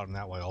to the bottom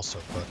that way also,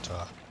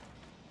 but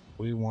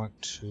we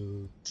want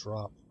to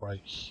drop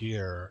right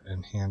here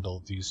and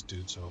handle these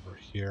dudes over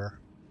here.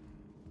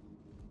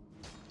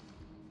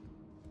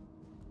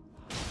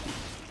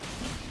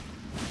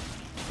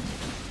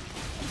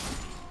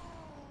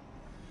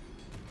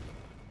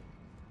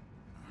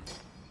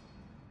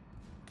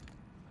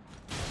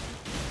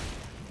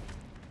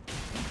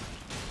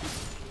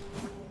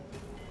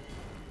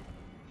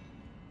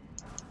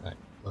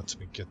 Let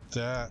me get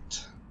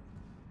that.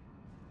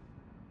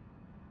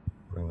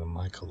 Bring the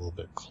mic a little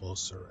bit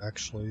closer,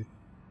 actually.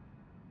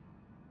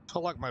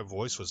 Felt like my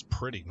voice was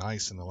pretty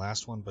nice in the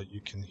last one, but you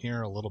can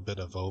hear a little bit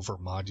of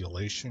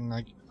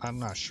over-modulation. I'm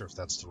not sure if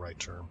that's the right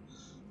term,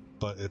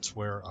 but it's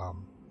where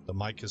the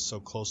mic is so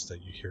close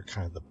that you hear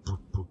kind of the boop,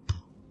 boop,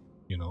 boop,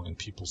 you know, in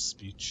people's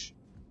speech.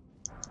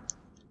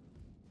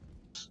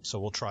 So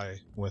we'll try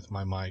with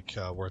my mic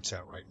where it's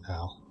at right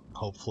now.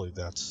 Hopefully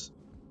that's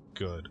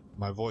good.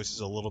 My voice is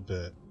a little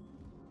bit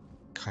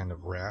kind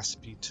of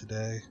raspy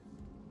today,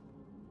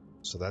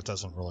 so that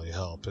doesn't really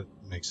help. It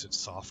makes it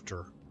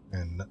softer,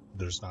 and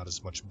there's not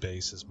as much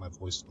bass as my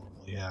voice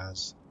normally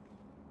has.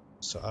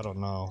 So I don't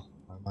know.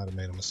 I might have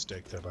made a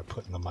mistake there by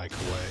putting the mic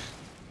away.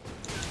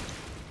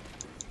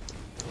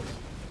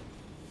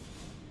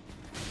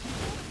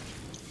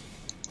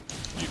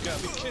 You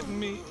gotta be kidding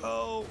me.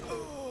 Oh!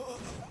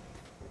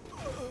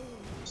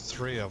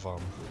 3 of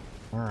them.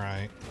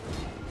 Alright.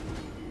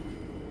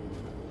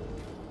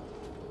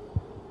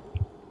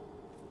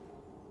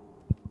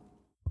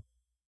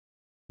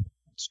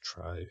 Let's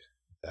try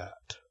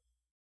that.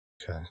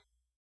 Okay.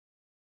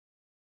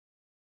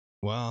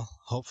 Well,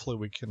 hopefully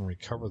we can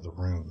recover the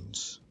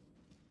runes.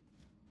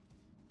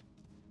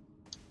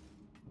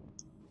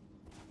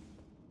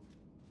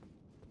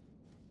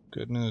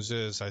 Good news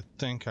is, I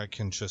think I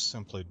can just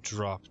simply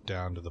drop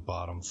down to the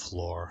bottom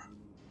floor.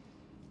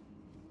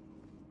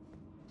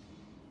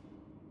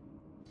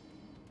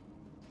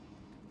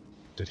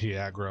 Did he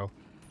aggro?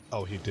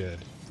 Oh, he did.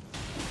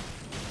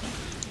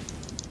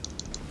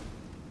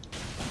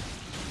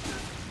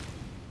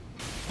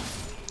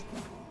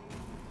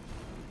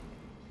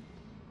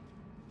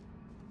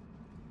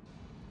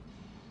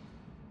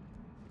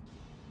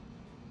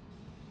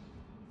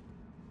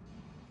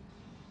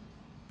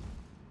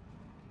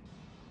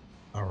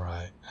 All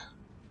right.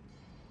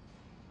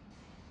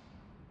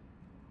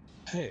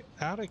 Hey,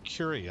 out of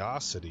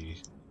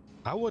curiosity,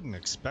 I wouldn't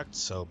expect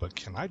so, but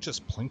can I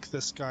just plink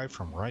this guy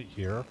from right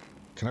here?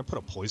 Can I put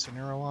a poison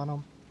arrow on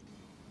him?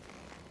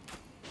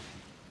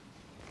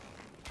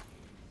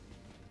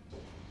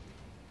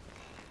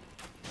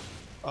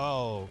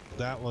 Oh,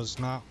 that was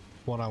not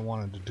what I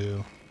wanted to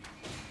do.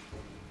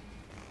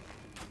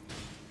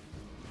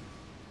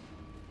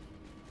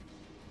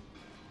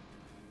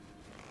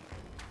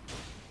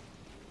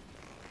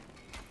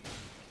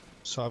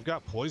 So I've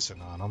got poison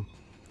on him.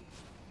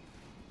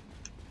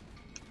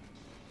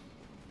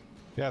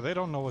 Yeah, they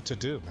don't know what to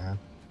do, man.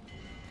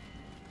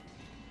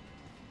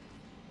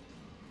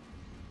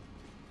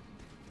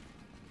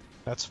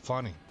 That's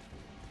funny.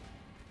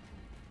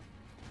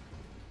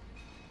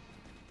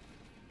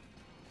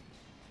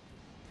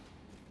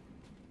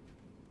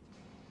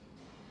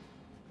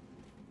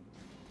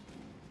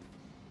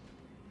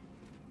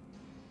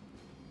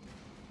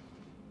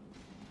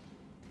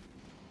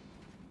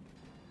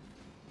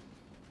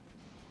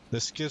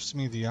 This gives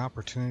me the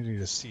opportunity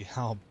to see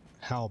how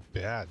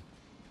bad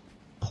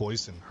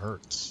poison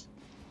hurts.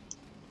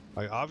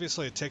 Like,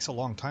 obviously it takes a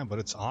long time, but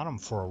it's on him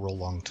for a real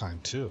long time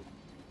too.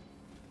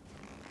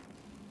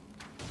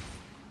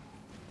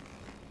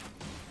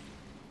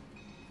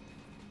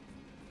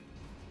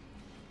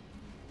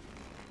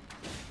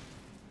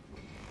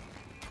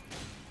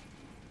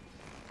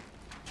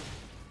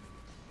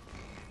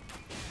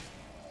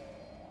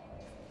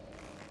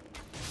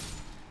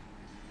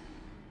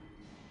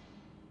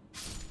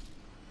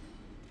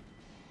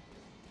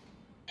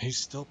 He's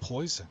still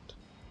poisoned.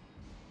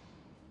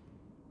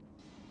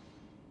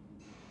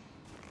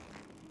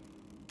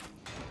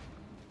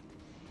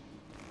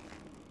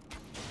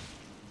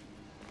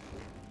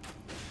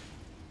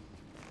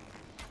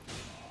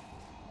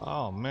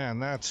 Oh man,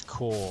 that's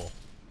cool.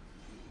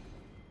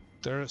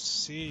 There's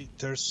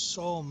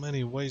so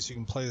many ways you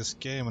can play this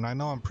game, and I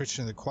know I'm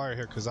preaching to the choir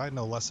here because I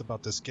know less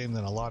about this game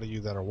than a lot of you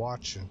that are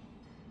watching.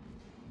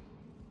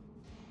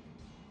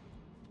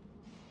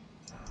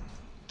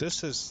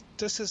 This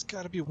has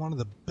got to be one of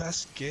the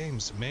best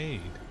games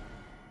made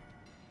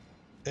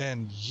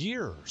in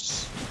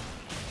years.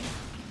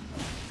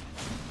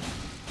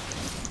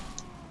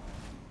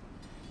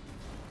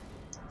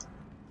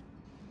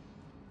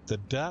 The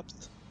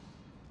depth,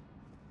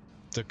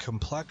 the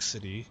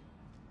complexity,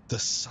 the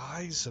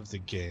size of the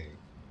game.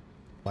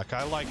 Like,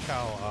 I like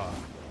how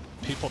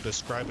people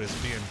describe it as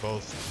being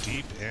both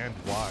deep and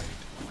wide.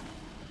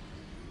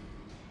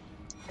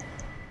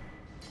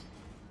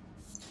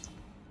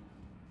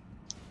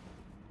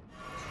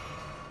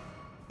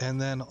 And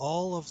then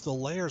all of the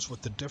layers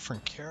with the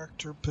different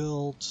character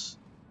builds.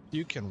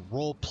 You can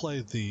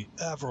roleplay the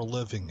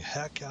ever-living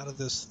heck out of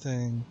this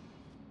thing.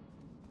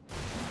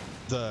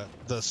 The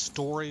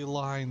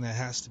storyline that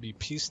has to be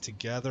pieced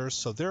together.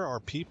 So there are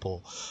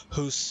people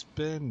who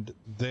spend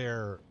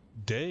their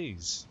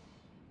days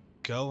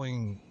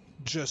going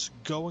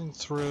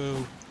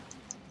through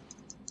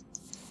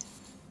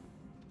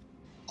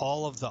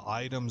all of the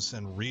items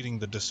and reading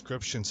the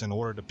descriptions in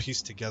order to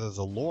piece together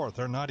the lore.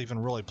 They're not even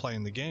really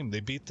playing the game. They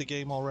beat the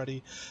game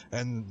already,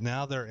 and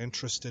now they're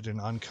interested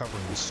in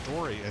uncovering the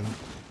story, and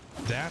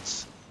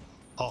that's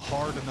a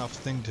hard enough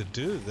thing to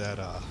do that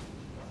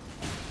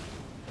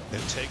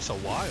it takes a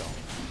while.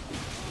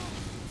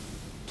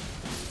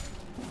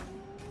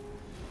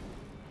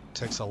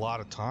 takes a lot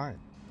of time.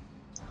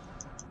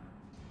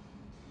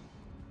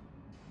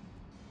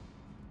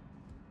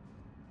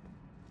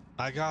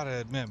 I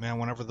gotta admit, man,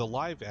 whenever the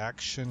live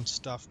action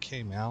stuff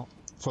came out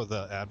for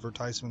the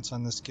advertisements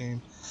on this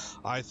game,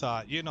 I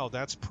thought, you know,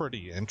 that's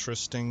pretty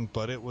interesting,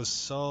 but it was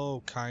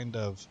so kind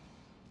of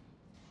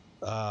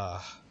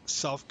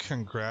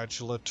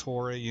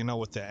self-congratulatory, you know,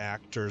 with the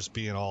actors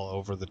being all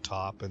over the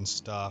top and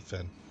stuff,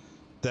 and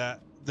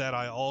that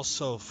I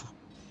also,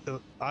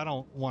 I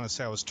don't want to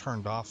say I was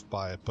turned off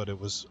by it, but it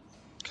was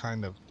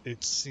kind of,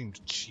 it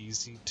seemed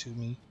cheesy to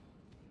me.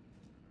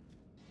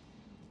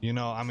 You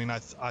know, I mean, I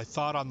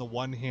thought on the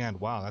one hand,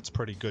 wow, that's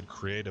pretty good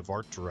creative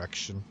art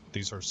direction.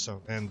 These are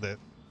so, and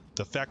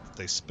the fact that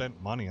they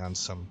spent money on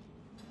some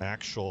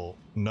actual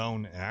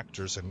known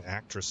actors and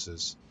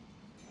actresses,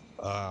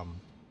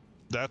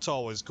 that's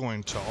always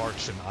going to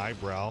arch an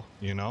eyebrow,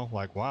 you know,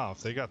 like, wow,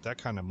 if they got that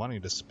kind of money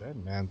to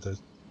spend, man, the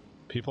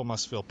people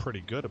must feel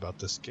pretty good about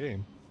this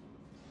game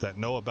that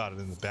know about it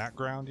in the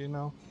background, you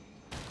know.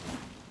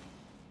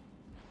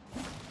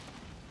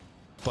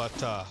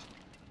 But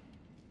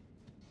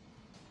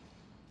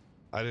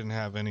I didn't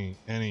have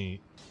any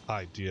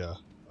idea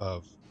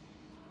of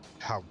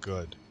how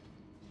good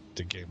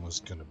the game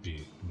was gonna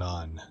be.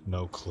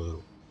 No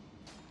clue.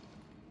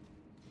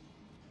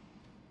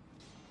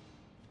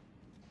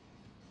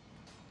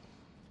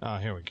 Oh,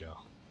 here we go.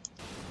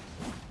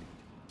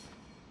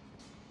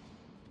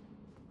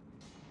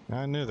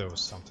 I knew there was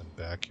something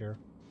back here.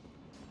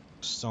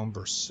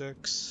 Somber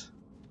 6.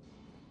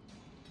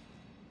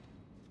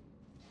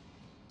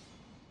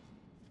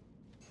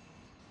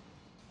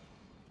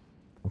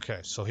 Okay,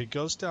 so he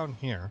goes down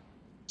here.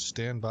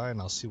 Stand by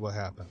and I'll see what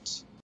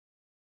happens.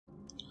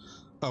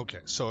 Okay,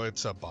 so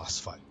it's a boss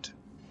fight.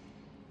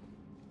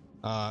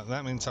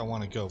 That means I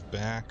want to go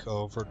back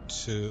over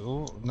to...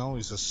 Oh, no,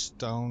 he's a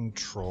stone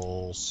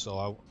troll,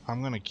 so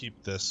I'm going to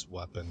keep this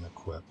weapon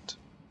equipped.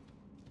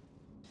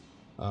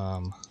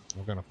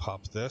 We're going to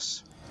pop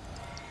this.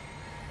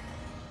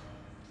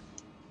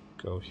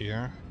 Go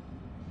here.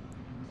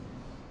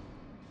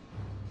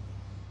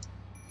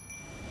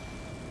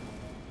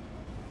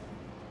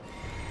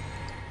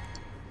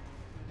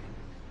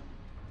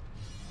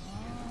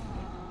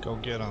 Go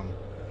get him,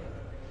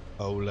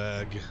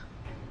 Oleg.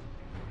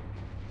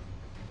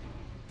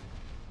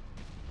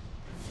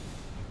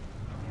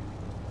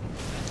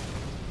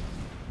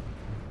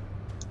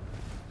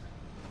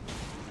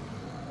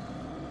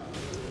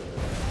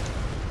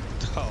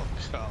 Oh,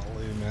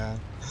 golly, man.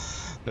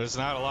 There's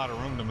not a lot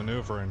of room to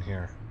maneuver in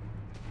here.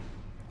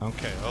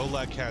 Okay,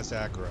 Oleg has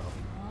aggro.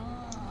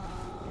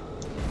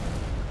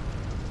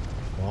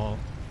 Well,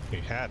 he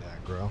had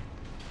aggro.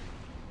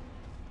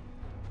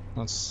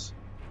 Let's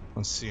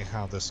see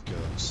how this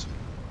goes.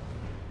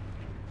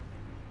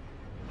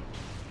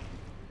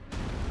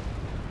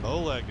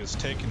 Oleg is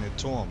taking it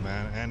to him,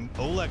 man, and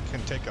Oleg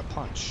can take a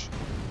punch.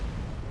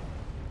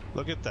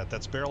 Look at that.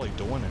 That's barely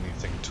doing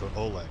anything to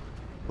Oleg.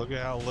 Look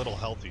at how little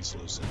health he's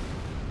losing.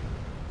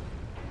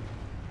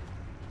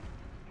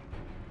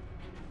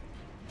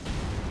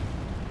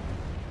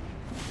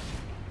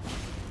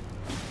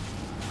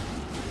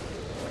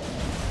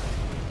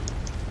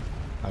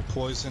 I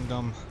poisoned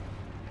him.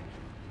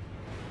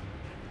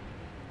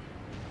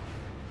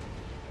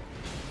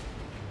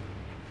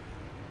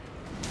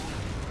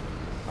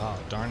 Oh,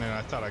 darn it,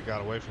 I thought I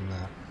got away from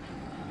that.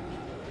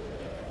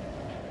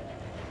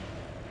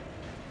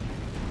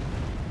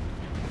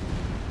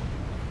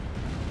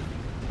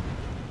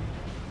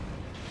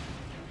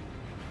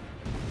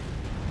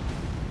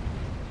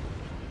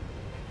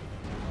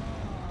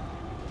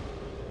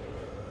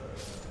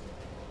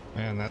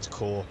 Man, that's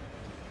cool.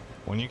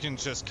 When you can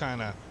just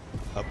kind of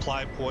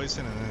apply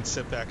poison and then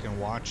sit back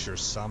and watch your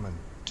summon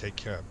take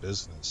care of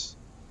business.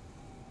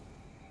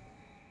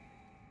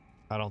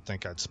 I don't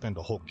think I'd spend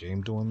a whole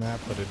game doing that,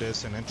 but it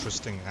is an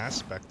interesting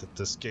aspect that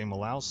this game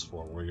allows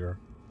for, where you're,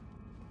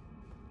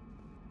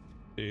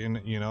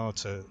 you know,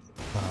 it's a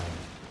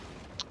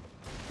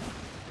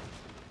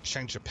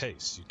change of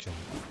pace.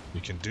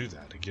 You can do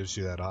that. It gives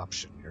you that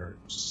option. You're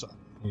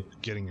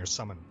getting your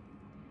summon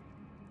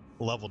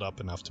leveled up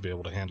enough to be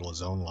able to handle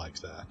his own like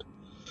that.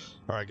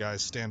 All right,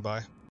 guys, stand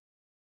by.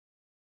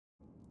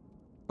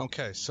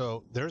 Okay,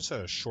 so there's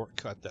a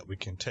shortcut that we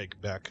can take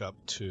back up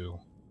to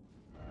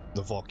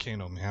the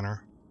Volcano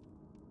Manor.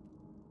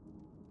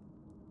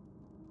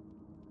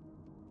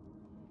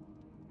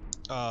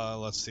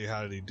 Let's see,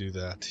 how did he do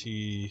that?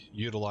 He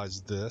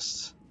utilized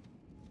this.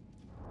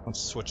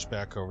 Let's switch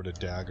back over to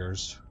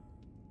daggers.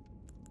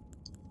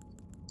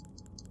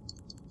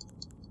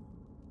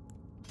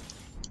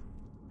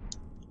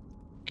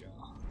 Go.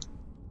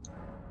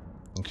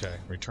 Okay,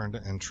 return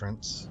to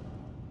entrance.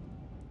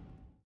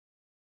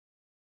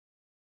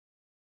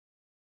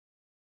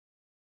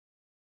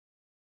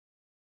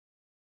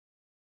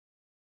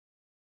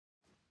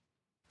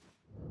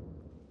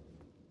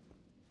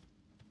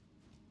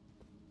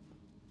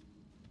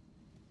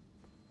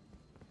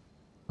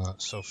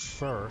 So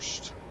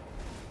first,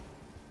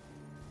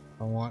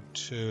 I want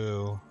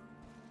to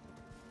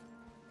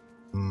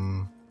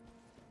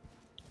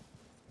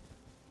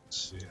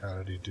how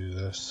did he do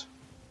this?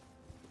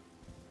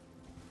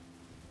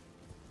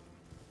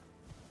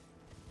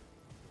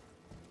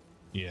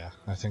 Yeah,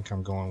 I think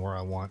I'm going where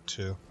I want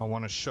to. I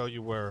want to show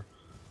you where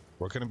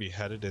we're going to be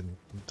headed in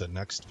the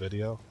next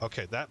video.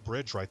 Okay, that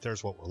bridge right there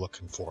is what we're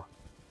looking for.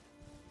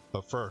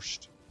 But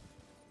first,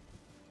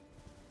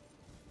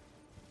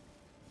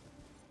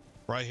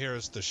 right here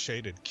is the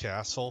shaded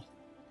castle.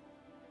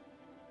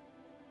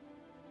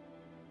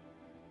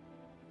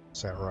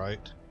 Is that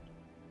right?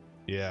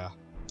 Yeah.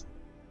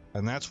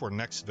 And that's where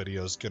next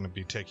video is going to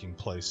be taking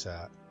place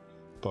at.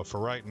 But for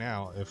right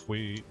now, if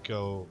we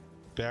go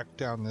back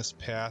down this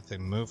path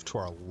and move to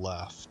our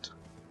left.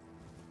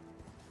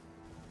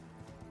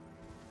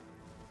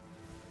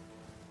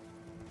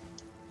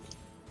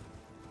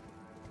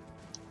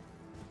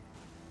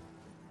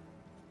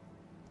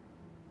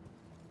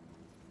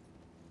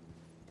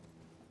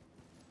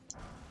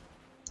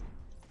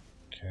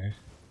 Okay.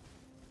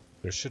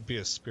 There should be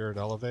a spirit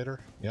elevator.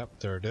 Yep,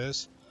 there it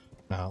is.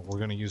 Now, we're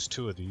going to use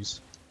 2 of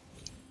these.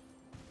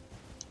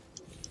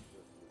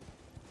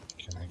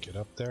 Can I get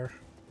up there?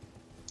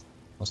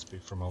 Must be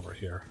from over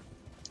here.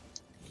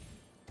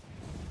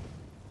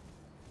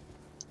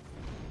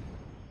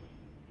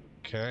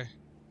 Okay.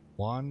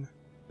 1.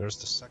 There's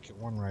the second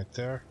one right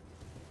there.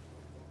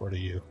 What are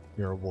you?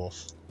 You're a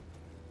wolf.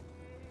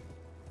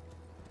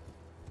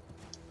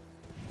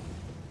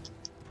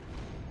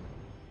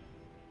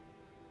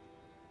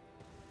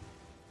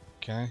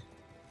 Okay.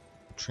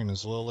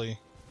 Trina's lily.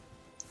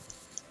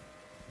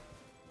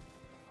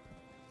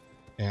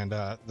 And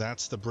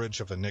that's the Bridge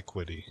of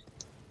Iniquity.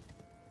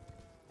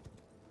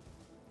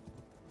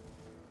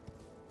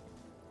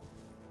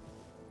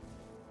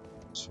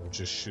 So we'll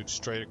just shoot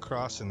straight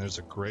across, and there's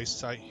a grace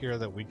site here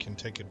that we can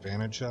take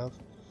advantage of.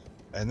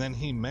 And then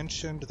he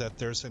mentioned that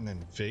there's an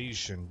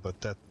invasion, but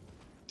that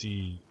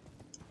he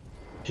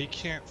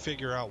can't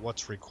figure out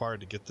what's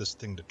required to get this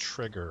thing to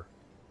trigger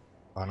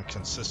on a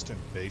consistent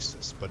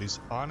basis, but he's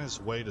on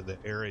his way to the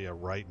area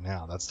right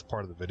now. That's the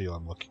part of the video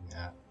I'm looking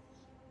at.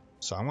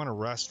 So I'm going to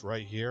rest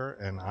right here,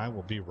 and I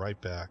will be right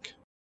back.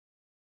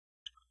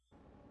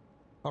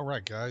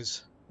 Alright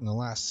guys, in the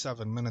last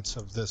 7 minutes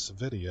of this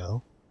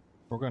video,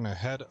 we're going to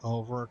head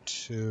over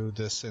to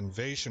this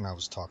invasion I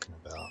was talking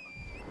about.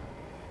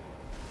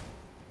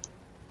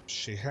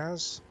 She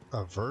has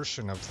a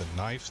version of the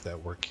knife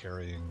that we're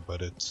carrying,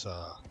 but it's,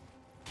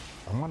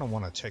 I'm going to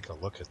want to take a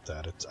look at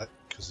that. It's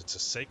because it's a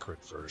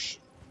sacred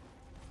version.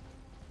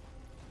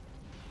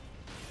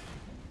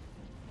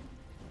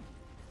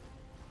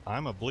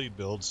 I'm a bleed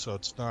build, so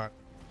it's not,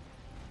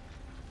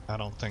 I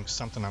don't think,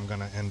 something I'm going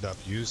to end up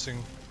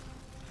using.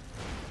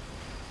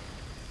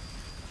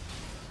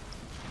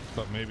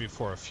 But maybe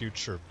for a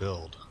future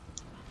build.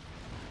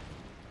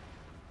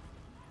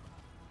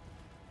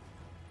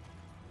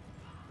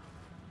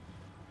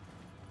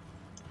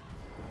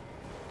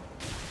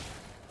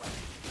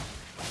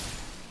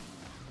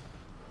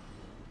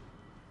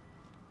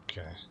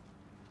 Okay.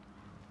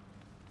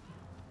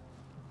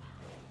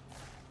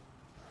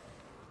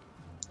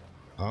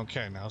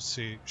 Okay, now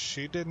see,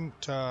 she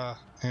didn't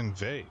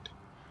invade.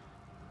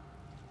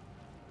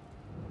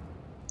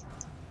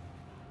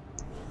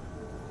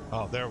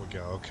 Oh, there we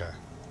go, okay.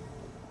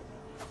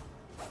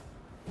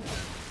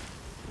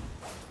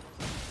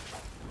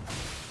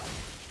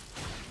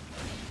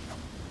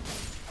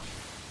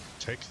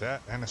 Take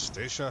that,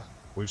 Anastasia.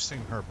 We've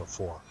seen her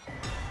before.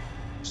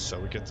 So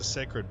we get the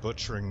sacred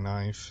butchering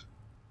knife.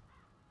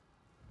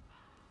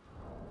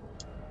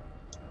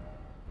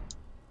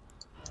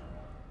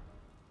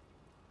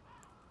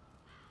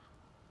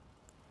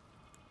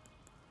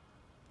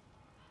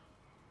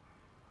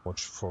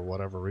 Which, for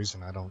whatever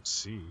reason, I don't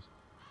see.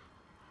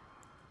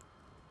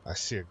 I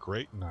see a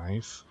great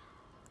knife.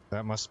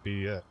 That must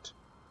be it.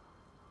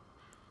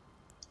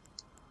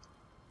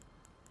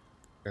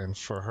 And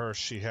for her,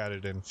 she had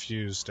it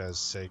infused as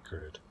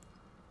sacred.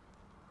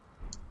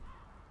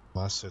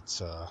 Unless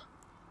it's a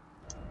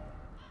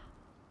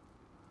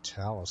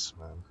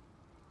talisman.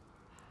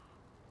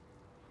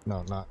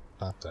 No, not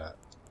that.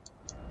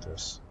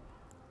 This.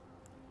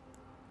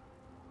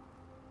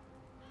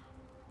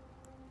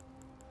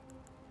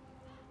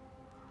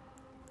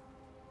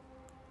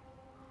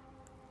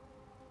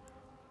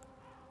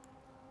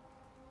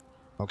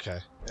 Okay,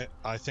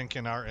 I think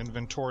in our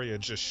inventory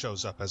it just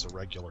shows up as a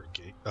regular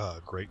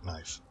great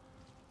knife.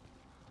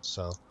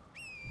 So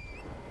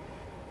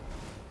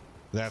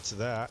that's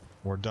that.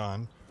 We're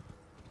done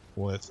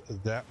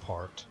with that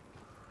part.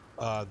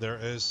 There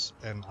is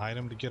an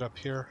item to get up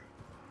here.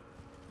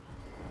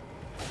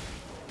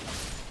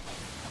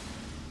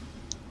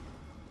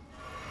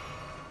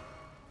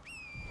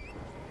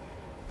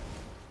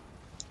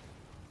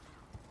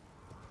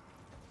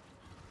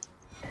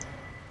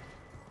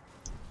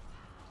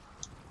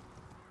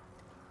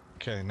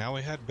 Okay, now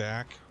we head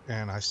back,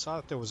 and I saw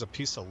that there was a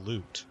piece of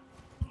loot.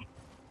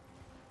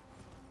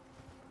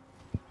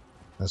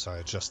 As I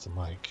adjust the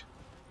mic.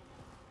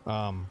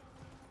 That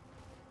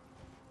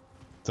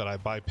I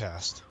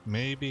bypassed.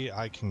 Maybe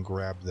I can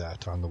grab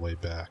that on the way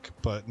back,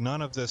 but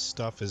none of this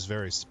stuff is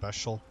very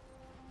special.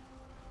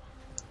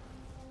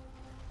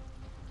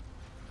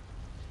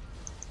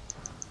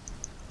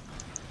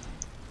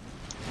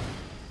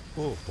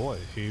 Oh boy,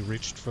 he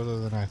reached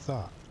further than I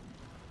thought.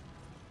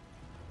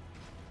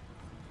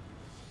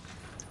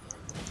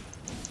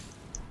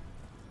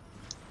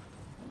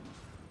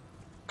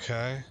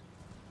 Okay.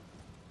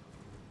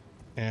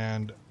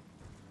 And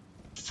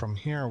from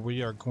here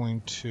we are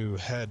going to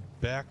head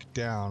back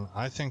down.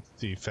 I think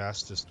the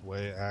fastest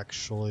way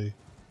actually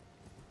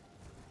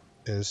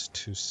is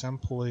to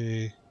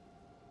simply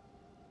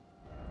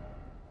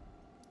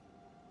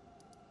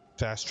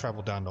fast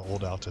travel down to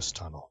Old Altus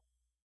Tunnel.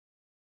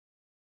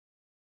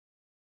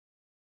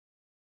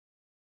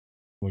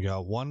 We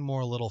got one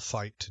more little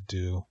fight to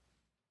do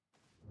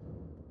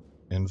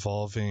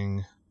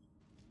involving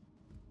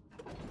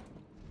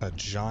a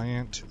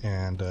giant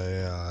and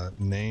a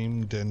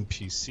named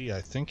NPC.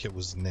 I think it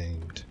was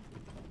named.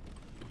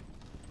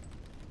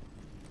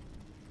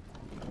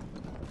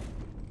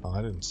 Oh,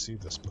 I didn't see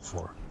this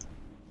before.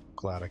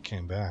 Glad I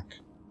came back.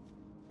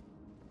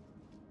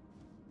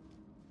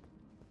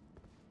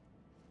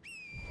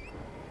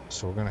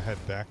 So we're going to head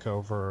back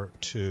over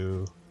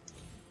to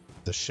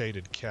the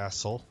Shaded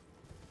Castle.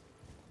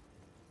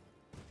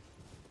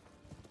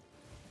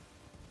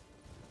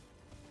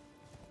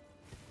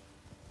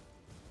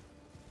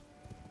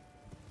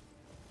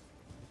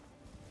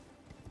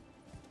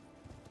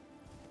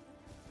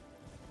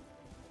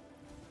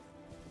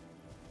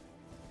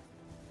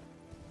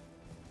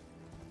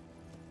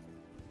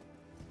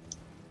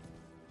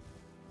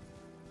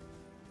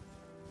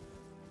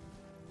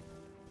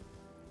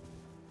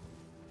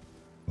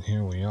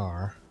 Here we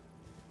are.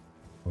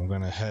 I'm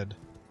going to head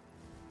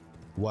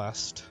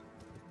west,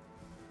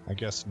 I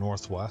guess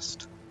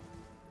northwest,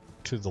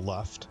 to the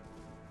left.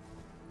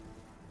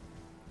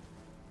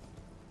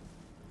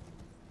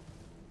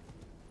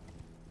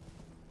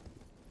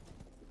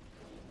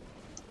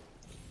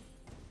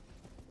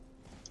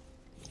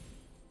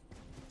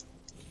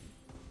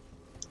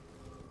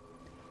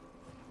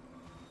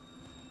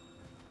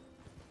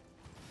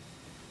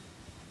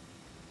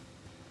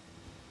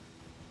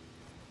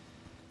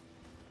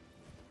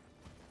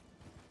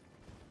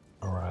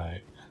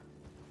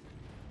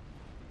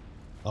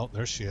 Oh,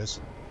 there she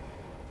is.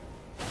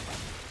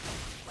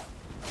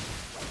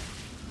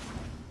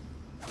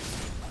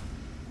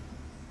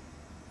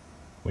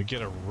 We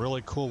get a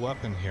really cool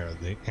weapon here,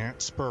 the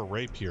Antspur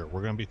Rapier.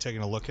 We're going to be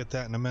taking a look at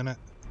that in a minute.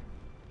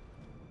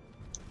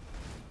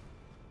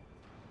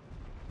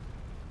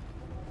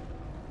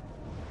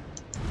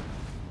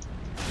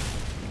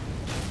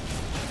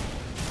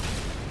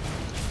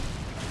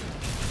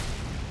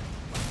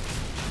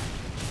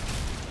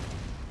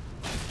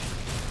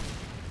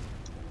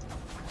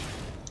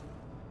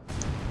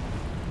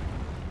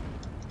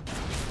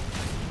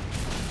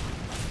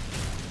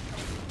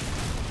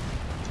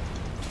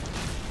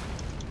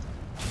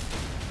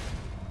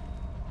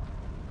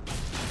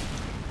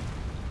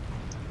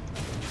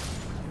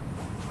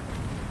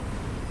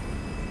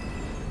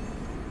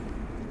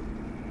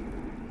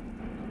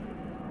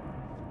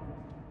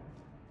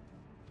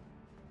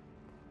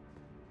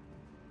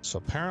 So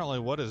apparently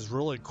what is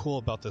really cool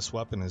about this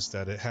weapon is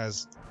that it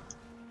has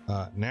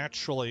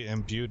naturally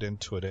imbued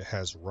into it, it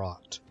has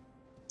rot.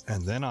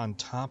 And then on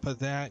top of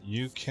that,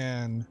 you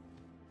can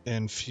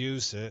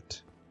infuse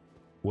it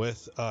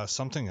with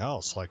something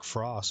else like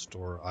frost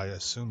or I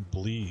assume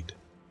bleed.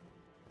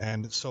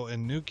 And so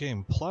in New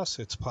Game Plus,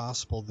 it's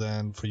possible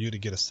then for you to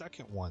get a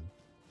second one.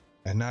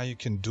 And now you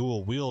can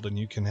dual wield and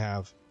you can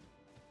have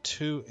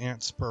two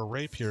Antspur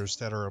Rapiers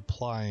that are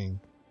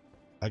applying,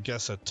 I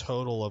guess, a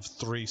total of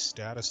 3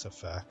 status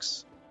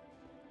effects.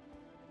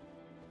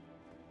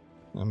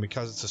 And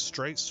because it's a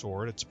straight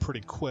sword, it's pretty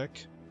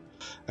quick.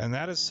 And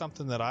that is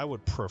something that I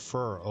would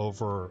prefer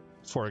over,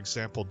 for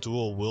example,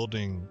 dual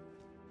wielding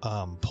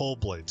pole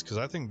blades, because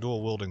I think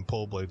dual wielding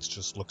pole blades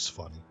just looks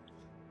funny.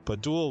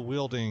 But dual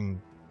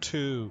wielding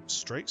 2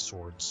 straight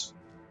swords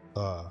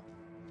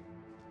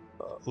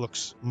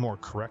looks more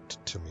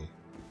correct to me.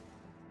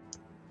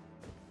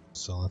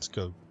 So let's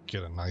go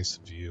get a nice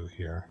view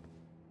here.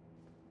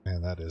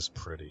 Man, that is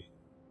pretty.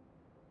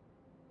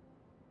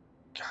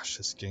 Gosh,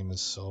 this game is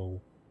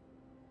so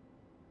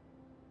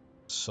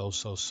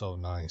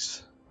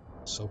nice.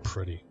 So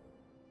pretty.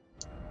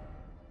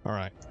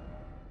 Alright.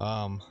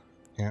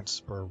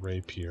 Antspur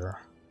Rapier.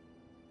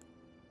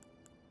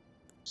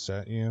 Is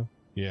that you?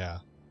 Yeah.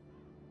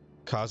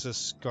 Causes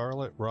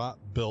scarlet rot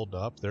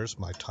buildup. There's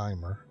my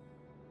timer.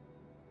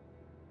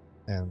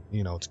 And,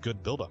 you know, it's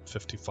good buildup,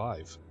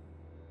 55.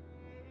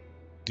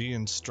 D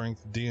in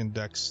strength, D in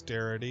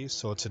dexterity,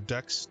 so it's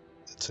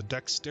a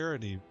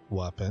dexterity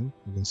weapon.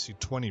 You can see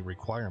 20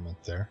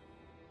 requirement there.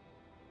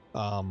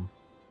 And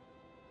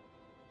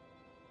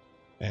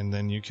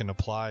then you can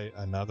apply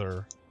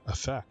another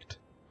effect.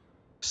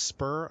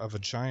 Spur of a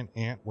giant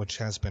ant which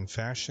has been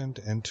fashioned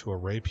into a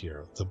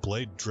rapier. The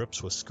blade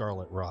drips with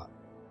scarlet rot.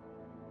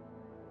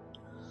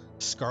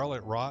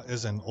 Scarlet rot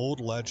is an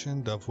old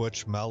legend of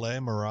which Malay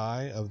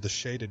Marai of the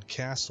Shaded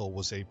Castle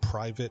was a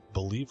private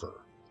believer.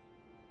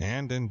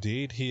 And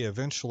indeed, he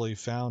eventually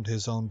found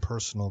his own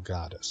personal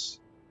goddess.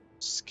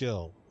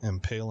 Skill,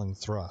 impaling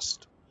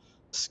thrust.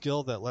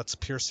 Skill that lets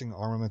piercing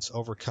armaments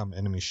overcome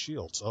enemy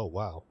shields. Oh,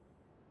 wow.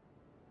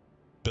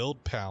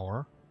 Build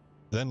power,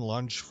 then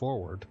lunge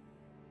forward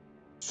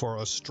for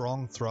a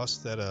strong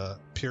thrust that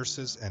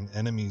pierces an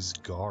enemy's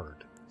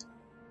guard.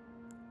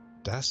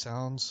 That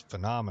sounds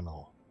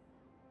phenomenal.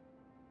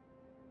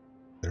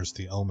 There's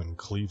the Omen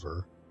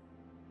Cleaver.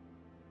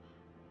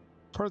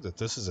 I've heard that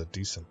this is a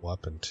decent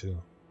weapon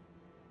too.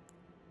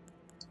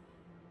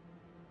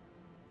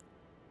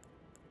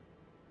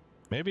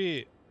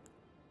 Maybe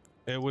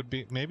it would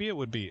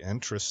be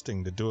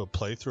interesting to do a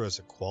playthrough as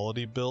a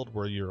quality build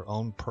where your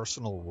own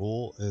personal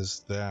rule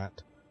is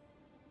that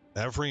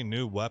every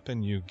new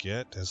weapon you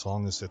get, as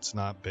long as it's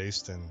not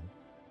based in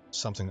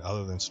something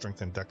other than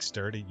strength and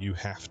dexterity, you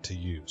have to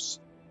use.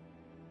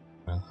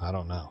 Well, I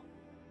don't know.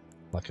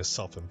 Like a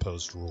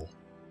self-imposed rule.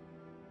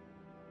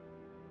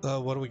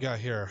 What do we got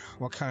here?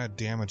 What kind of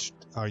damage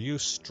are you?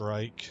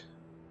 Strike,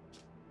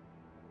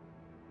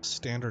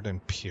 standard,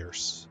 and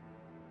pierce.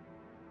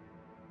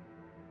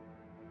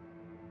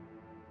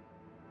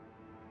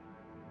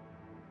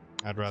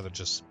 I'd rather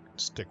just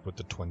stick with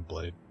the twin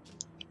blade.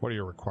 What are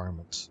your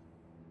requirements?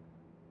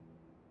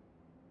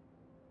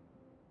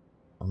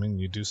 I mean,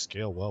 you do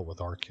scale well with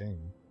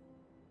arcane.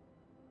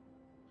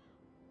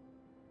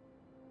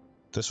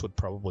 This would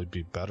probably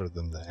be better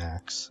than the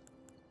axe.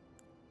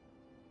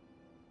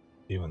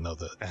 Even though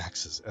the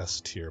axe is S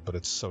tier, but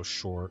it's so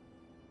short.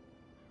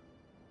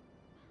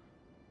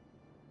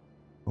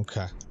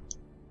 Okay.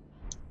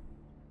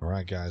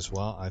 Alright guys,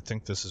 well, I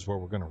think this is where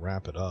we're going to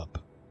wrap it up.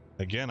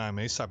 Again, I'm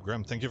Aesop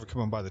Grimm. Thank you for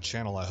coming by the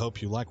channel. I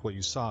hope you like what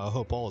you saw. I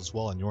hope all is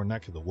well in your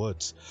neck of the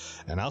woods.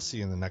 And I'll see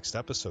you in the next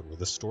episode where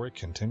this story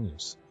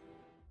continues.